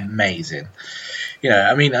 it looked amazing.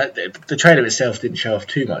 I mean, the trailer itself didn't show off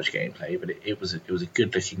too much gameplay, but it was a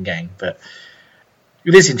good looking game. But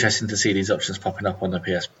it is interesting to see these options popping up on the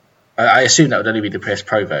I assume that would only be the PS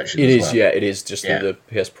Pro version. It as is, well. yeah, it is just the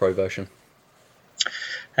PS Pro version.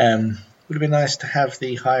 Would have been nice to have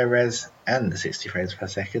the higher res and the 60 frames per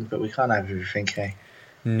second, but we can't have everything, eh?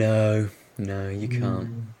 No, you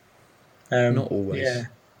can't. Not always. Yeah.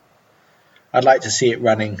 I'd like to see it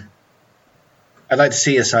running. I'd like to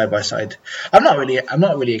see a side by side. I'm not really a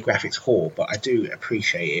graphics whore, but I do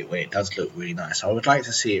appreciate it when it does look really nice. I would like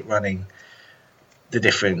to see it running the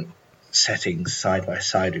different settings side by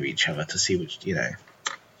side of each other to see which,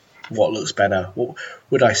 what looks better. What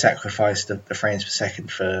would I sacrifice the frames per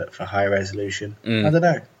second for higher resolution? I don't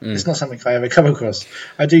know. It's not something I ever come across.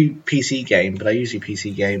 I do PC game, but I usually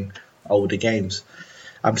PC game older games.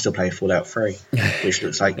 I'm still playing Fallout 3, which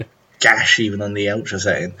looks like gash even on the ultra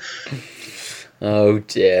setting. Oh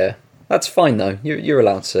dear, that's fine though. You're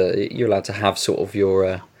allowed to have sort of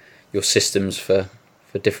your systems for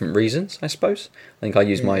different reasons, I suppose. I think I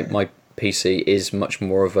use my PC is much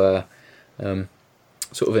more of a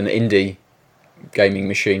sort of an indie gaming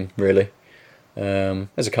machine, really.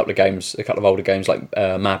 There's a couple of older games like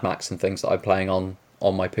Mad Max and things that I'm playing on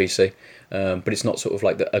my PC, but it's not sort of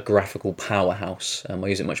like a graphical powerhouse. I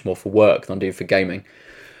use it much more for work than I do for gaming.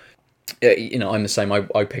 I'm the same.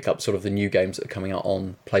 I pick up sort of the new games that are coming out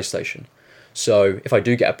on PlayStation. So if I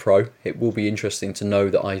do get a Pro, it will be interesting to know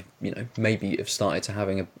that I, maybe have started to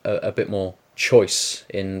having a bit more choice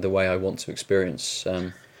in the way I want to experience.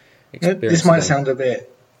 This might sound a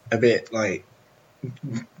bit like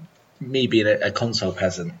me being a console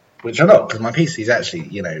peasant, which I'm not, because my PC is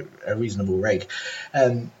actually, a reasonable rig.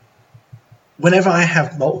 Whenever I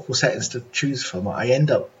have multiple settings to choose from, I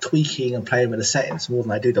end up tweaking and playing with the settings more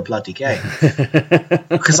than I do the bloody game.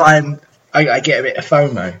 Because I get a bit of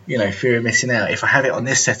FOMO, fear of missing out. If I have it on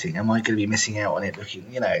this setting, am I going to be missing out on it looking,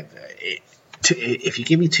 if you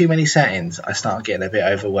give me too many settings, I start getting a bit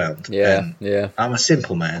overwhelmed. Yeah. I'm a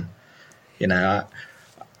simple man. I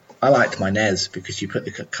liked my NES because you put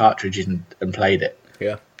the cartridge in and played it.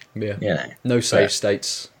 Yeah. No save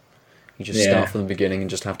states. You just start from the beginning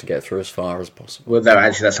and just have to get through as far as possible. Well, no,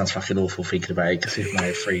 actually, that sounds fucking awful thinking about it, because Super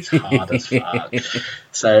Mario 3 is hard as fuck.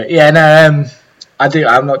 So, I do.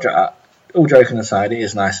 I'm not. All joking aside, it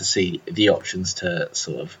is nice to see the options to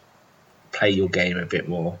sort of play your game a bit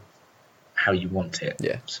more how you want it.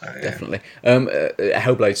 Yeah, so, definitely.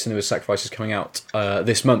 Hellblade: Senua's Sacrifice is coming out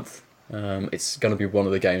this month. It's going to be one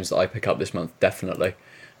of the games that I pick up this month, definitely.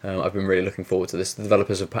 I've been really looking forward to this. The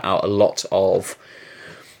developers have put out a lot of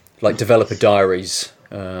developer diaries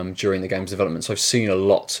during the game's development, so I've seen a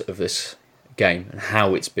lot of this game and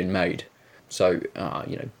how it's been made. So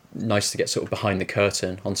nice to get sort of behind the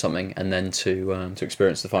curtain on something and then to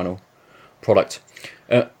experience the final product.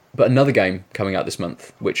 But another game coming out this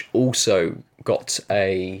month, which also got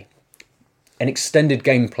an extended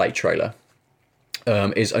gameplay trailer,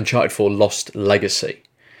 is Uncharted 4 Lost Legacy.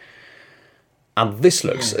 And this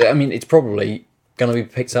looks, it's probably going to be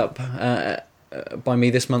picked up by me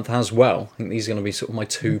this month as well. I think these are going to be sort of my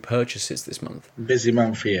two purchases this month. Busy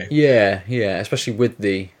month for you. Yeah, especially with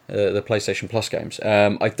the PlayStation Plus games.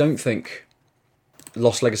 I don't think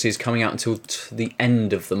Lost Legacy is coming out until the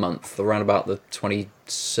end of the month, around about the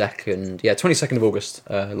 22nd. Yeah, 22nd of August.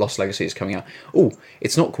 Lost Legacy is coming out. Oh,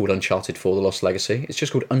 it's not called Uncharted 4 The Lost Legacy. It's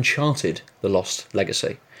just called Uncharted The Lost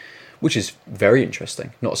Legacy, which is very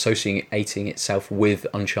interesting, not associating itself with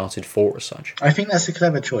Uncharted 4 as such. I think that's a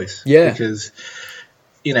clever choice. Yeah. Because,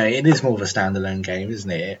 it is more of a standalone game, isn't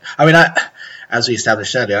it? I mean, as we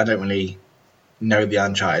established earlier, I don't really know the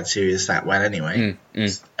Uncharted series that well anyway.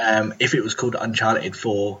 If it was called Uncharted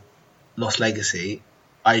 4 Lost Legacy,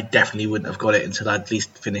 I definitely wouldn't have got it until I'd at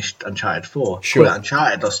least finished Uncharted 4. Sure. Call it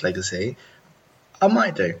Uncharted Lost Legacy, I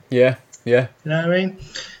might do. Yeah. You know what I mean?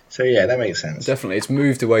 So yeah, that makes sense. Definitely, it's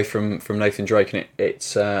moved away from Nathan Drake, and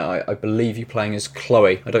it's I believe you're playing as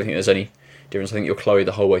Chloe. I don't think there's any difference. I think you're Chloe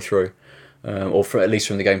the whole way through, or at least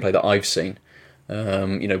from the gameplay that I've seen.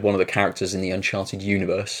 One of the characters in the Uncharted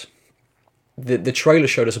universe. The trailer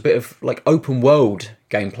showed us a bit of open world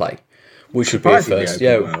gameplay, which would be a first.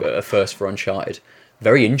 A first for Uncharted.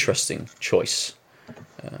 Very interesting choice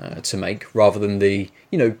to make, rather than the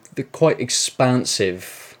quite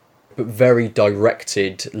expansive but very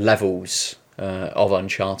directed levels of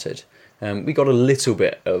Uncharted. We got a little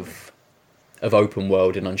bit of open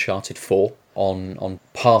world in Uncharted 4 on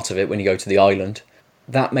part of it when you go to the island.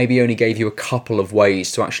 That maybe only gave you a couple of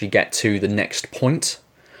ways to actually get to the next point,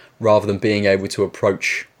 rather than being able to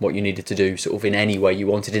approach what you needed to do sort of in any way you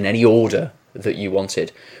wanted, in any order that you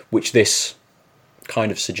wanted, which this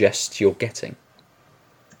kind of suggests you're getting.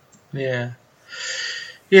 Yeah.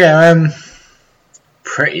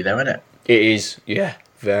 Pretty though, isn't it? It is, yeah,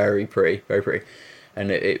 very pretty, very pretty.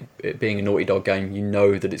 and it being a Naughty Dog game, you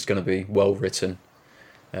know that it's going to be well written,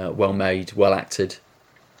 well made, well acted.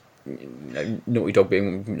 Naughty Dog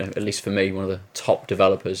being, at least for me, one of the top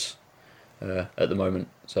developers at the moment.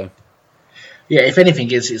 So yeah, if anything,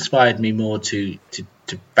 it's inspired me more to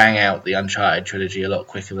bang out the Uncharted trilogy a lot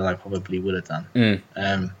quicker than I probably would have done.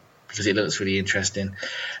 Because it looks really interesting.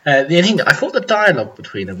 The only thing, I thought the dialogue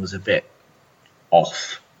between them was a bit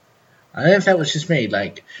off. I don't know if that was just me.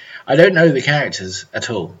 Like, I don't know the characters at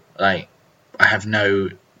all. Like, I have no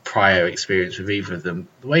prior experience with either of them.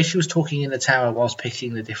 The way she was talking in the tower whilst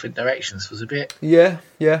picking the different directions was a bit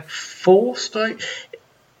forced.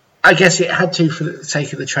 I guess it had to for the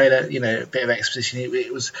sake of the trailer, a bit of exposition.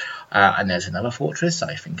 It was, and there's another fortress.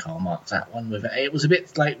 I think I'll mark that one with it. It was a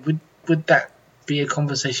bit like, would that be a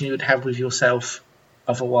conversation you would have with yourself?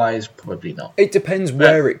 Otherwise, probably not. It depends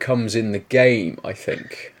where it comes in the game, I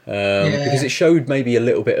think, because it showed maybe a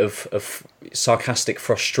little bit of sarcastic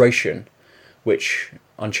frustration, which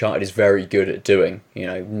Uncharted is very good at doing.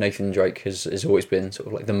 Nathan Drake has always been sort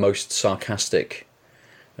of like the most sarcastic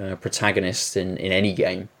protagonist in any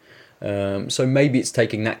game. So maybe it's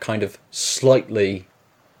taking that kind of slightly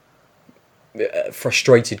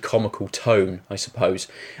frustrated comical tone, I suppose.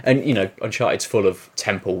 And Uncharted's full of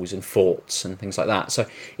temples and forts and things like that, so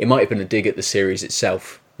it might have been a dig at the series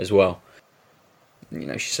itself as well.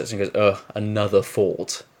 She sits and goes, another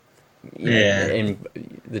fort. And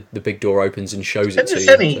the big door opens and shows it to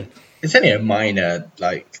you. It's only a minor,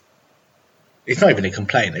 it's not even a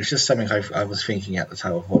complaint. It's just something I was thinking at the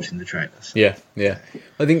time of watching the trailers. Yeah.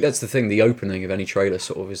 I think that's the thing. The opening of any trailer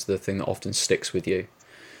sort of is the thing that often sticks with you.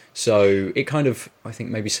 So it kind of, I think,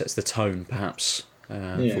 maybe sets the tone, perhaps,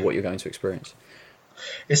 for what you're going to experience.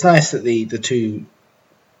 It's nice that the two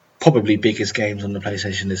probably biggest games on the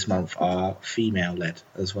PlayStation this month are female-led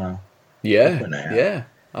as well. Yeah.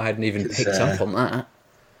 I hadn't even picked up on that.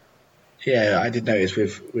 Yeah, I did notice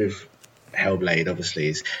with Hellblade,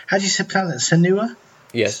 obviously. How do you pronounce it? Senua?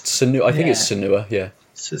 Yes, Senua. I think it's Senua, yeah.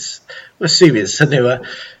 We'll assume it's Senua,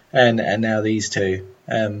 and now these two.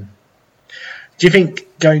 Do you think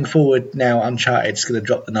going forward now Uncharted's going to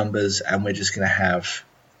drop the numbers and we're just going to have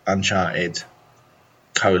Uncharted,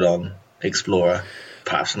 Explorer?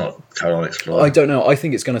 Perhaps not Explorer. I don't know. I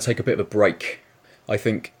think it's going to take a bit of a break. I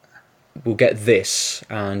think we'll get this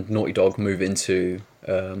and Naughty Dog move into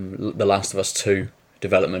The Last of Us 2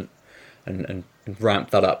 development and ramp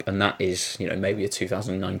that up. And that is, maybe a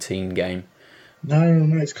 2019 game. No,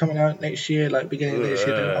 it's coming out next year, beginning of next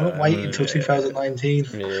year. I'm not waiting until 2019.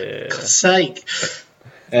 For God's sake.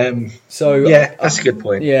 So that's a good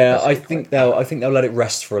point. Yeah, I think they'll let it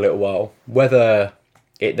rest for a little while. Whether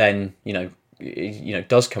it then,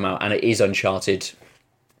 does come out and it is Uncharted,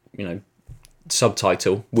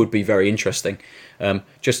 subtitle would be very interesting.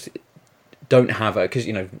 Just don't have because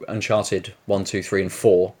Uncharted 1, 2, 3, and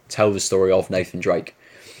 4 tell the story of Nathan Drake.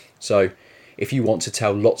 So if you want to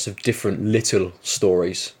tell lots of different little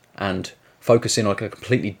stories and focus in on a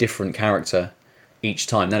completely different character each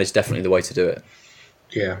time, that is definitely the way to do it.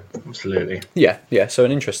 Yeah, absolutely. Yeah. So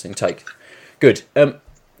an interesting take. Good.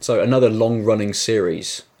 So another long-running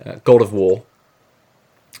series, God of War.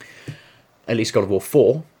 At least God of War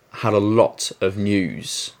 4 had a lot of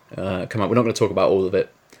news come out. We're not going to talk about all of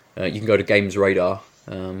it. You can go to Games Radar,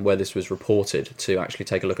 where this was reported, to actually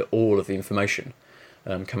take a look at all of the information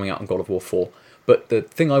coming out on God of War 4. But the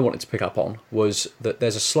thing I wanted to pick up on was that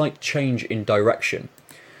there's a slight change in direction.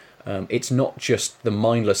 It's not just the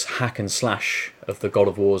mindless hack and slash of the God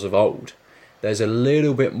of Wars of old. There's a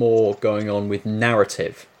little bit more going on with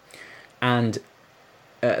narrative. And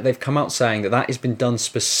they've come out saying that has been done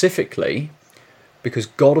specifically because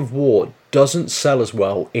God of War doesn't sell as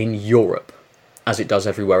well in Europe as it does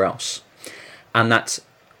everywhere else. And that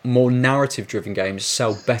more narrative-driven games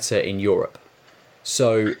sell better in Europe.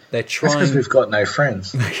 So they're trying... That's because we've got no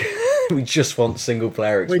friends. We just want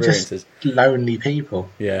single-player experiences. We're just lonely people.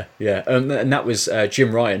 Yeah. And that was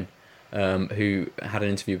Jim Ryan, who had an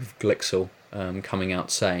interview with Glixel coming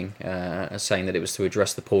out saying that it was to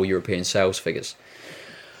address the poor European sales figures.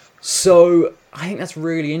 So I think that's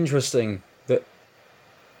really interesting that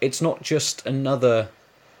it's not just another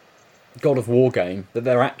God of War game, that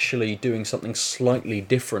they're actually doing something slightly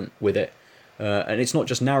different with it. And it's not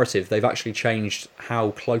just narrative, they've actually changed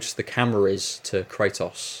how close the camera is to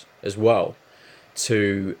Kratos as well,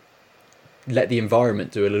 to let the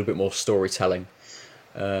environment do a little bit more storytelling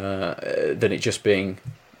than it just being,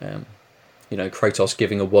 Kratos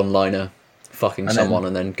giving a one-liner, fucking someone,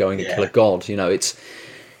 and then going to kill a god.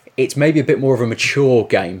 It's maybe a bit more of a mature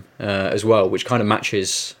game as well, which kind of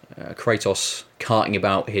matches Kratos carting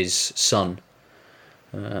about his son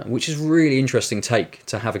which is really interesting take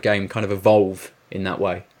to have a game kind of evolve in that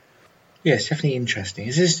way. Yeah, it's definitely interesting.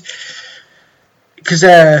 Is this because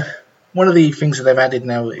one of the things that they've added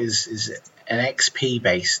now is an XP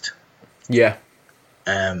based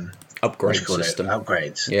upgrade system.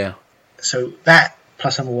 Upgrades. Yeah. So that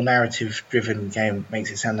plus a more narrative driven game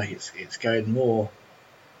makes it sound like it's going more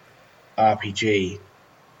RPG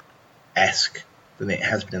esque than it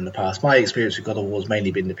has been in the past. My experience with God of War has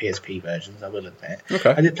mainly been the PSP versions, I will admit.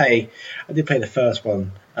 Okay. I did play the first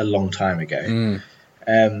one a long time ago.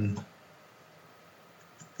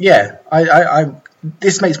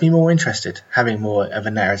 This makes me more interested, having more of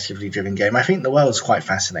a narratively driven game. I think the world's quite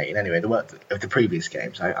fascinating anyway, the world of the previous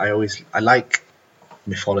games. I like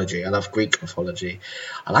mythology. I love Greek mythology.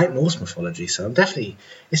 I like Norse mythology, so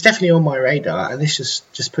it's definitely on my radar, and this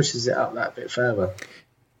just pushes it up that bit further.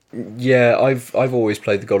 Yeah, I've always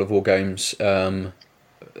played the God of War games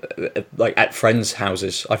like at friends'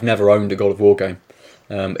 houses. I've never owned a God of War game.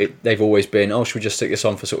 They've always been, should we just stick this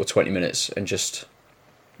on for sort of 20 minutes and just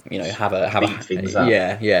have a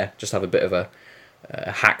just have a bit of a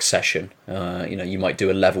hack session. You might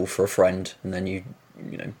do a level for a friend and then you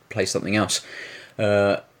play something else.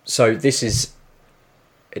 So this is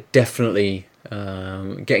definitely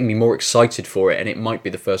getting me more excited for it, and it might be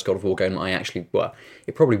the first God of War game that I actually. Well,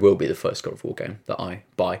 it probably will be the first God of War game that I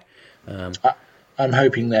buy. I'm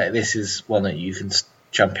hoping that this is one that you can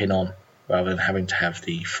jump in on rather than having to have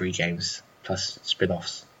the free games plus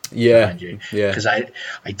spin-offs. Yeah, because I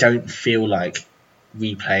don't feel like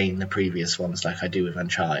replaying the previous ones like I do with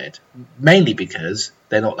Uncharted, mainly because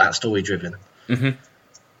they're not that story driven. Mm-hmm.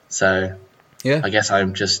 So yeah, I guess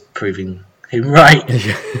I'm just proving him right.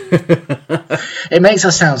 It makes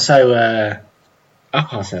us sound so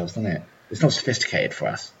up ourselves, doesn't it? It's not sophisticated for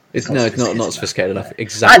us. It's not sophisticated enough.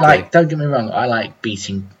 Exactly. Don't get me wrong, I like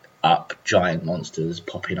beating up giant monsters,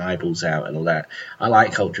 popping eyeballs out and all that. I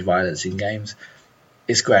like ultra violence in games.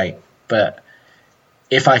 It's great, but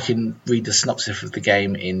if I can read the synopsis of the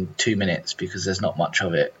game in 2 minutes because there's not much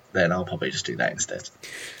of it, then I'll probably just do that instead.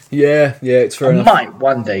 Yeah, it's fair enough. I might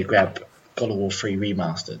one day grab God of War 3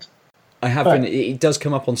 Remastered. I have been. It does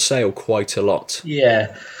come up on sale quite a lot.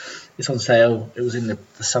 Yeah, it's on sale. It was in the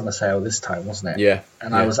summer sale this time, wasn't it? Yeah.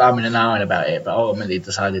 And I was arming and ahhing about it, but ultimately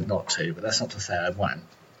decided not to. But that's not to say I won't.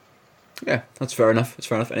 Yeah, that's fair enough.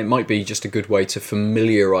 And it might be just a good way to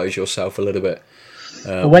familiarise yourself a little bit.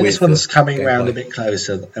 But when this one's coming around a bit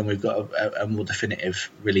closer and we've got a more definitive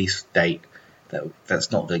release date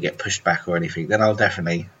that's not going to get pushed back or anything, then I'll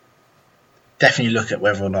definitely look at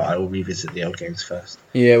whether or not I will revisit the old games first.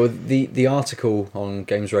 Yeah, well, the article on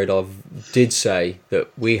Games Radar did say that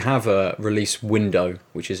we have a release window,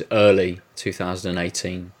 which is early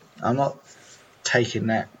 2018. I'm not taking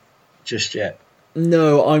that just yet.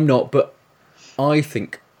 No, I'm not, but I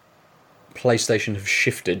think PlayStation have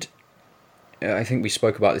shifted. I think we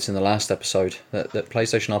spoke about this in the last episode, that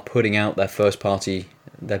PlayStation are putting out their first party,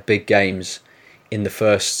 their big games in the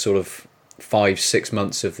first sort of 5-6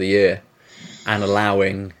 months of the year, and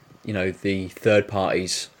allowing, the third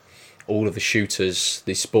parties, all of the shooters,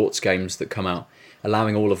 the sports games that come out,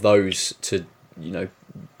 allowing all of those to,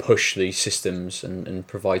 push these systems and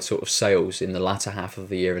provide sort of sales in the latter half of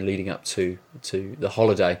the year and leading up to the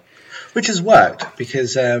holiday. Which has worked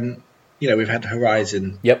because... we've had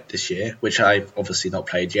Horizon this year, which I've obviously not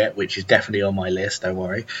played yet, which is definitely on my list, don't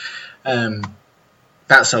worry.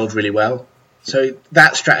 That sold really well. So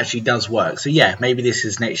that strategy does work. So yeah, maybe this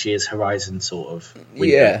is next year's Horizon sort of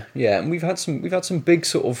window. Yeah. And we've had some big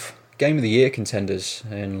sort of Game of the Year contenders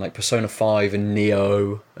in like Persona 5 and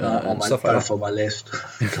Neo and stuff like that. Both on my list.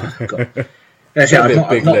 God.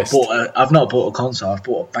 I've not bought a console, I've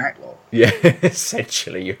bought a backlog. Yeah,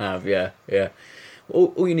 essentially you have, yeah.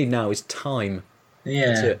 All you need now is time.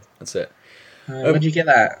 Yeah. That's it. When did you get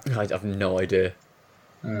that? I have no idea.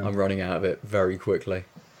 I'm running out of it very quickly.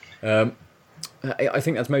 I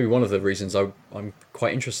think that's maybe one of the reasons I'm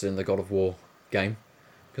quite interested in the God of War game,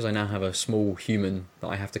 because I now have a small human that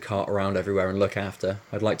I have to cart around everywhere and look after.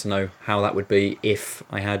 I'd like to know how that would be if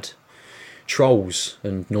I had trolls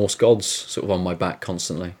and Norse gods sort of on my back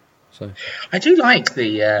constantly. So I do like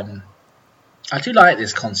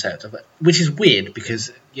this concept of it, which is weird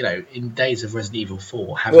because, in days of Resident Evil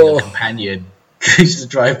 4, having a companion used to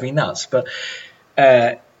drive me nuts. But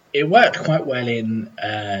it worked quite well in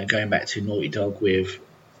going back to Naughty Dog with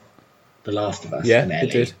The Last of Us. Yeah, and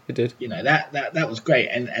it did. That was great.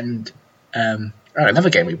 And another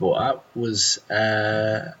game we bought up was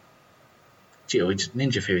Ninja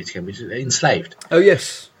Theory game, which is Enslaved. Oh,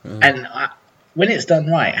 yes. And when it's done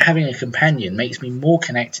right, having a companion makes me more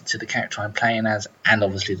connected to the character I'm playing as, and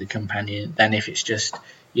obviously the companion, than if it's just,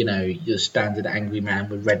 your standard angry man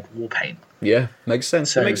with red war paint. Yeah, makes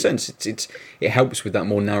sense. So, it makes sense. It helps with that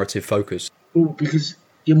more narrative focus. Because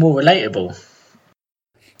you're more relatable.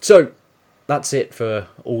 So, that's it for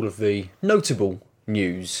all of the notable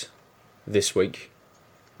news this week.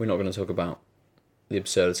 We're not going to talk about the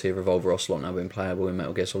absurdity of Revolver Ocelot now being playable in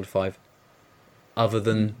Metal Gear Solid 5. Other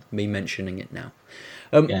than me mentioning it now.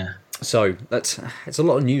 So, it's a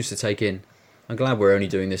lot of news to take in. I'm glad we're only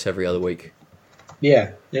doing this every other week.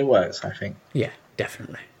 Yeah, it works, I think. Yeah,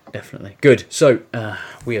 definitely. Good. So,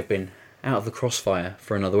 we have been out of the crossfire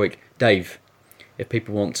for another week. Dave, if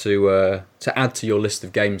people want to add to your list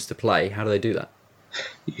of games to play, how do they do that?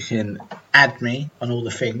 You can add me on all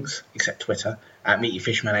the things, except Twitter, at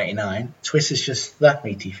MeatyFishman89. Twitter's just the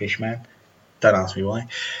MeatyFishman. Don't ask me why.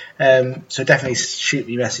 So definitely shoot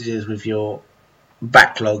me messages with your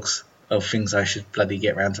backlogs of things I should bloody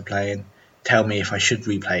get around to playing. Tell me if I should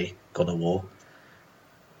replay God of War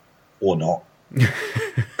or not.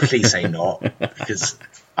 Please say not, because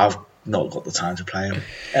I've not got the time to play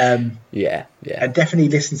them. Yeah. And definitely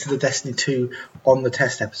listen to the Destiny 2 on the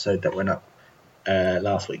test episode that went up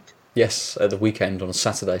last week. Yes, at the weekend on a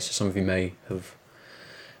Saturday, so some of you may have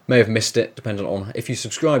missed it, depending on if you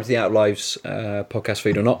subscribe to the Out of Lives podcast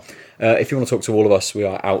feed or not. If you want to talk to all of us, we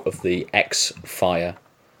are Out of the XFire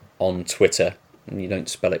on Twitter. And you don't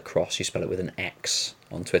spell it cross, you spell it with an X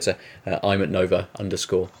on Twitter. I'm at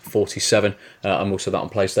Nova_47. I'm also that on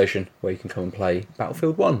PlayStation, where you can come and play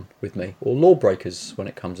Battlefield 1 with me, or Lawbreakers when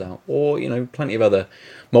it comes out, or plenty of other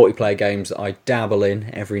multiplayer games that I dabble in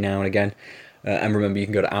every now and again. And remember, you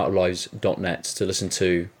can go to outoflives.net to listen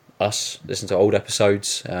to us, listen to old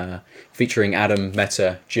episodes featuring Adam,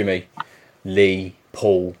 Meta, Jimmy, Lee,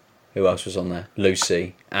 Paul. Who else was on there?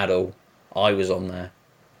 Lucy, Adel. I was on there.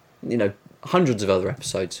 Hundreds of other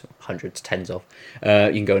episodes, tens of.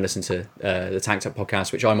 You can go and listen to the Tanked Up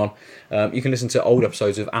podcast, which I'm on. You can listen to old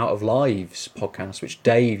episodes of Out of Lives podcast, which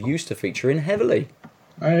Dave used to feature in heavily.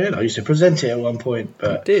 I used to present it at one point,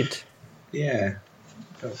 but you did. Yeah,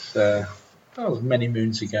 that was many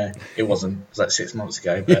moons ago. It wasn't. It was like 6 months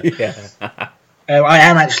ago. But yeah. I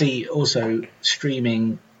am actually also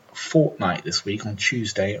streaming Fortnite this week on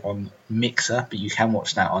Tuesday on Mixer, but you can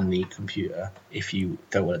watch that on the computer if you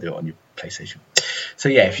don't want to do it on your PlayStation. So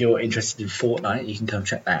yeah, if you're interested in Fortnite, you can come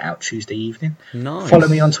check that out Tuesday evening. Nice. Follow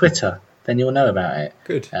me on Twitter, then you'll know about it.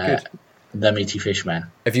 Good. The Meaty Fishman.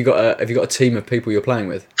 Have you got a team of people you're playing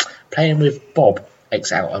with? Playing with Bob,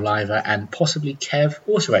 ex-Out-Aliver, and possibly Kev,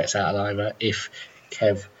 also ex-Out-Aliver, if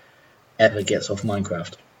Kev ever gets off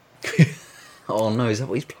Minecraft. Oh no, is that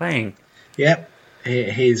what he's playing? Yep.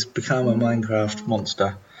 He's become a Minecraft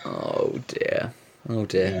monster. Oh dear.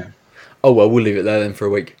 Yeah. Oh well, we'll leave it there then for a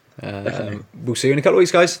week. We'll see you in a couple of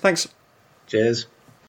weeks, guys. Thanks. Cheers.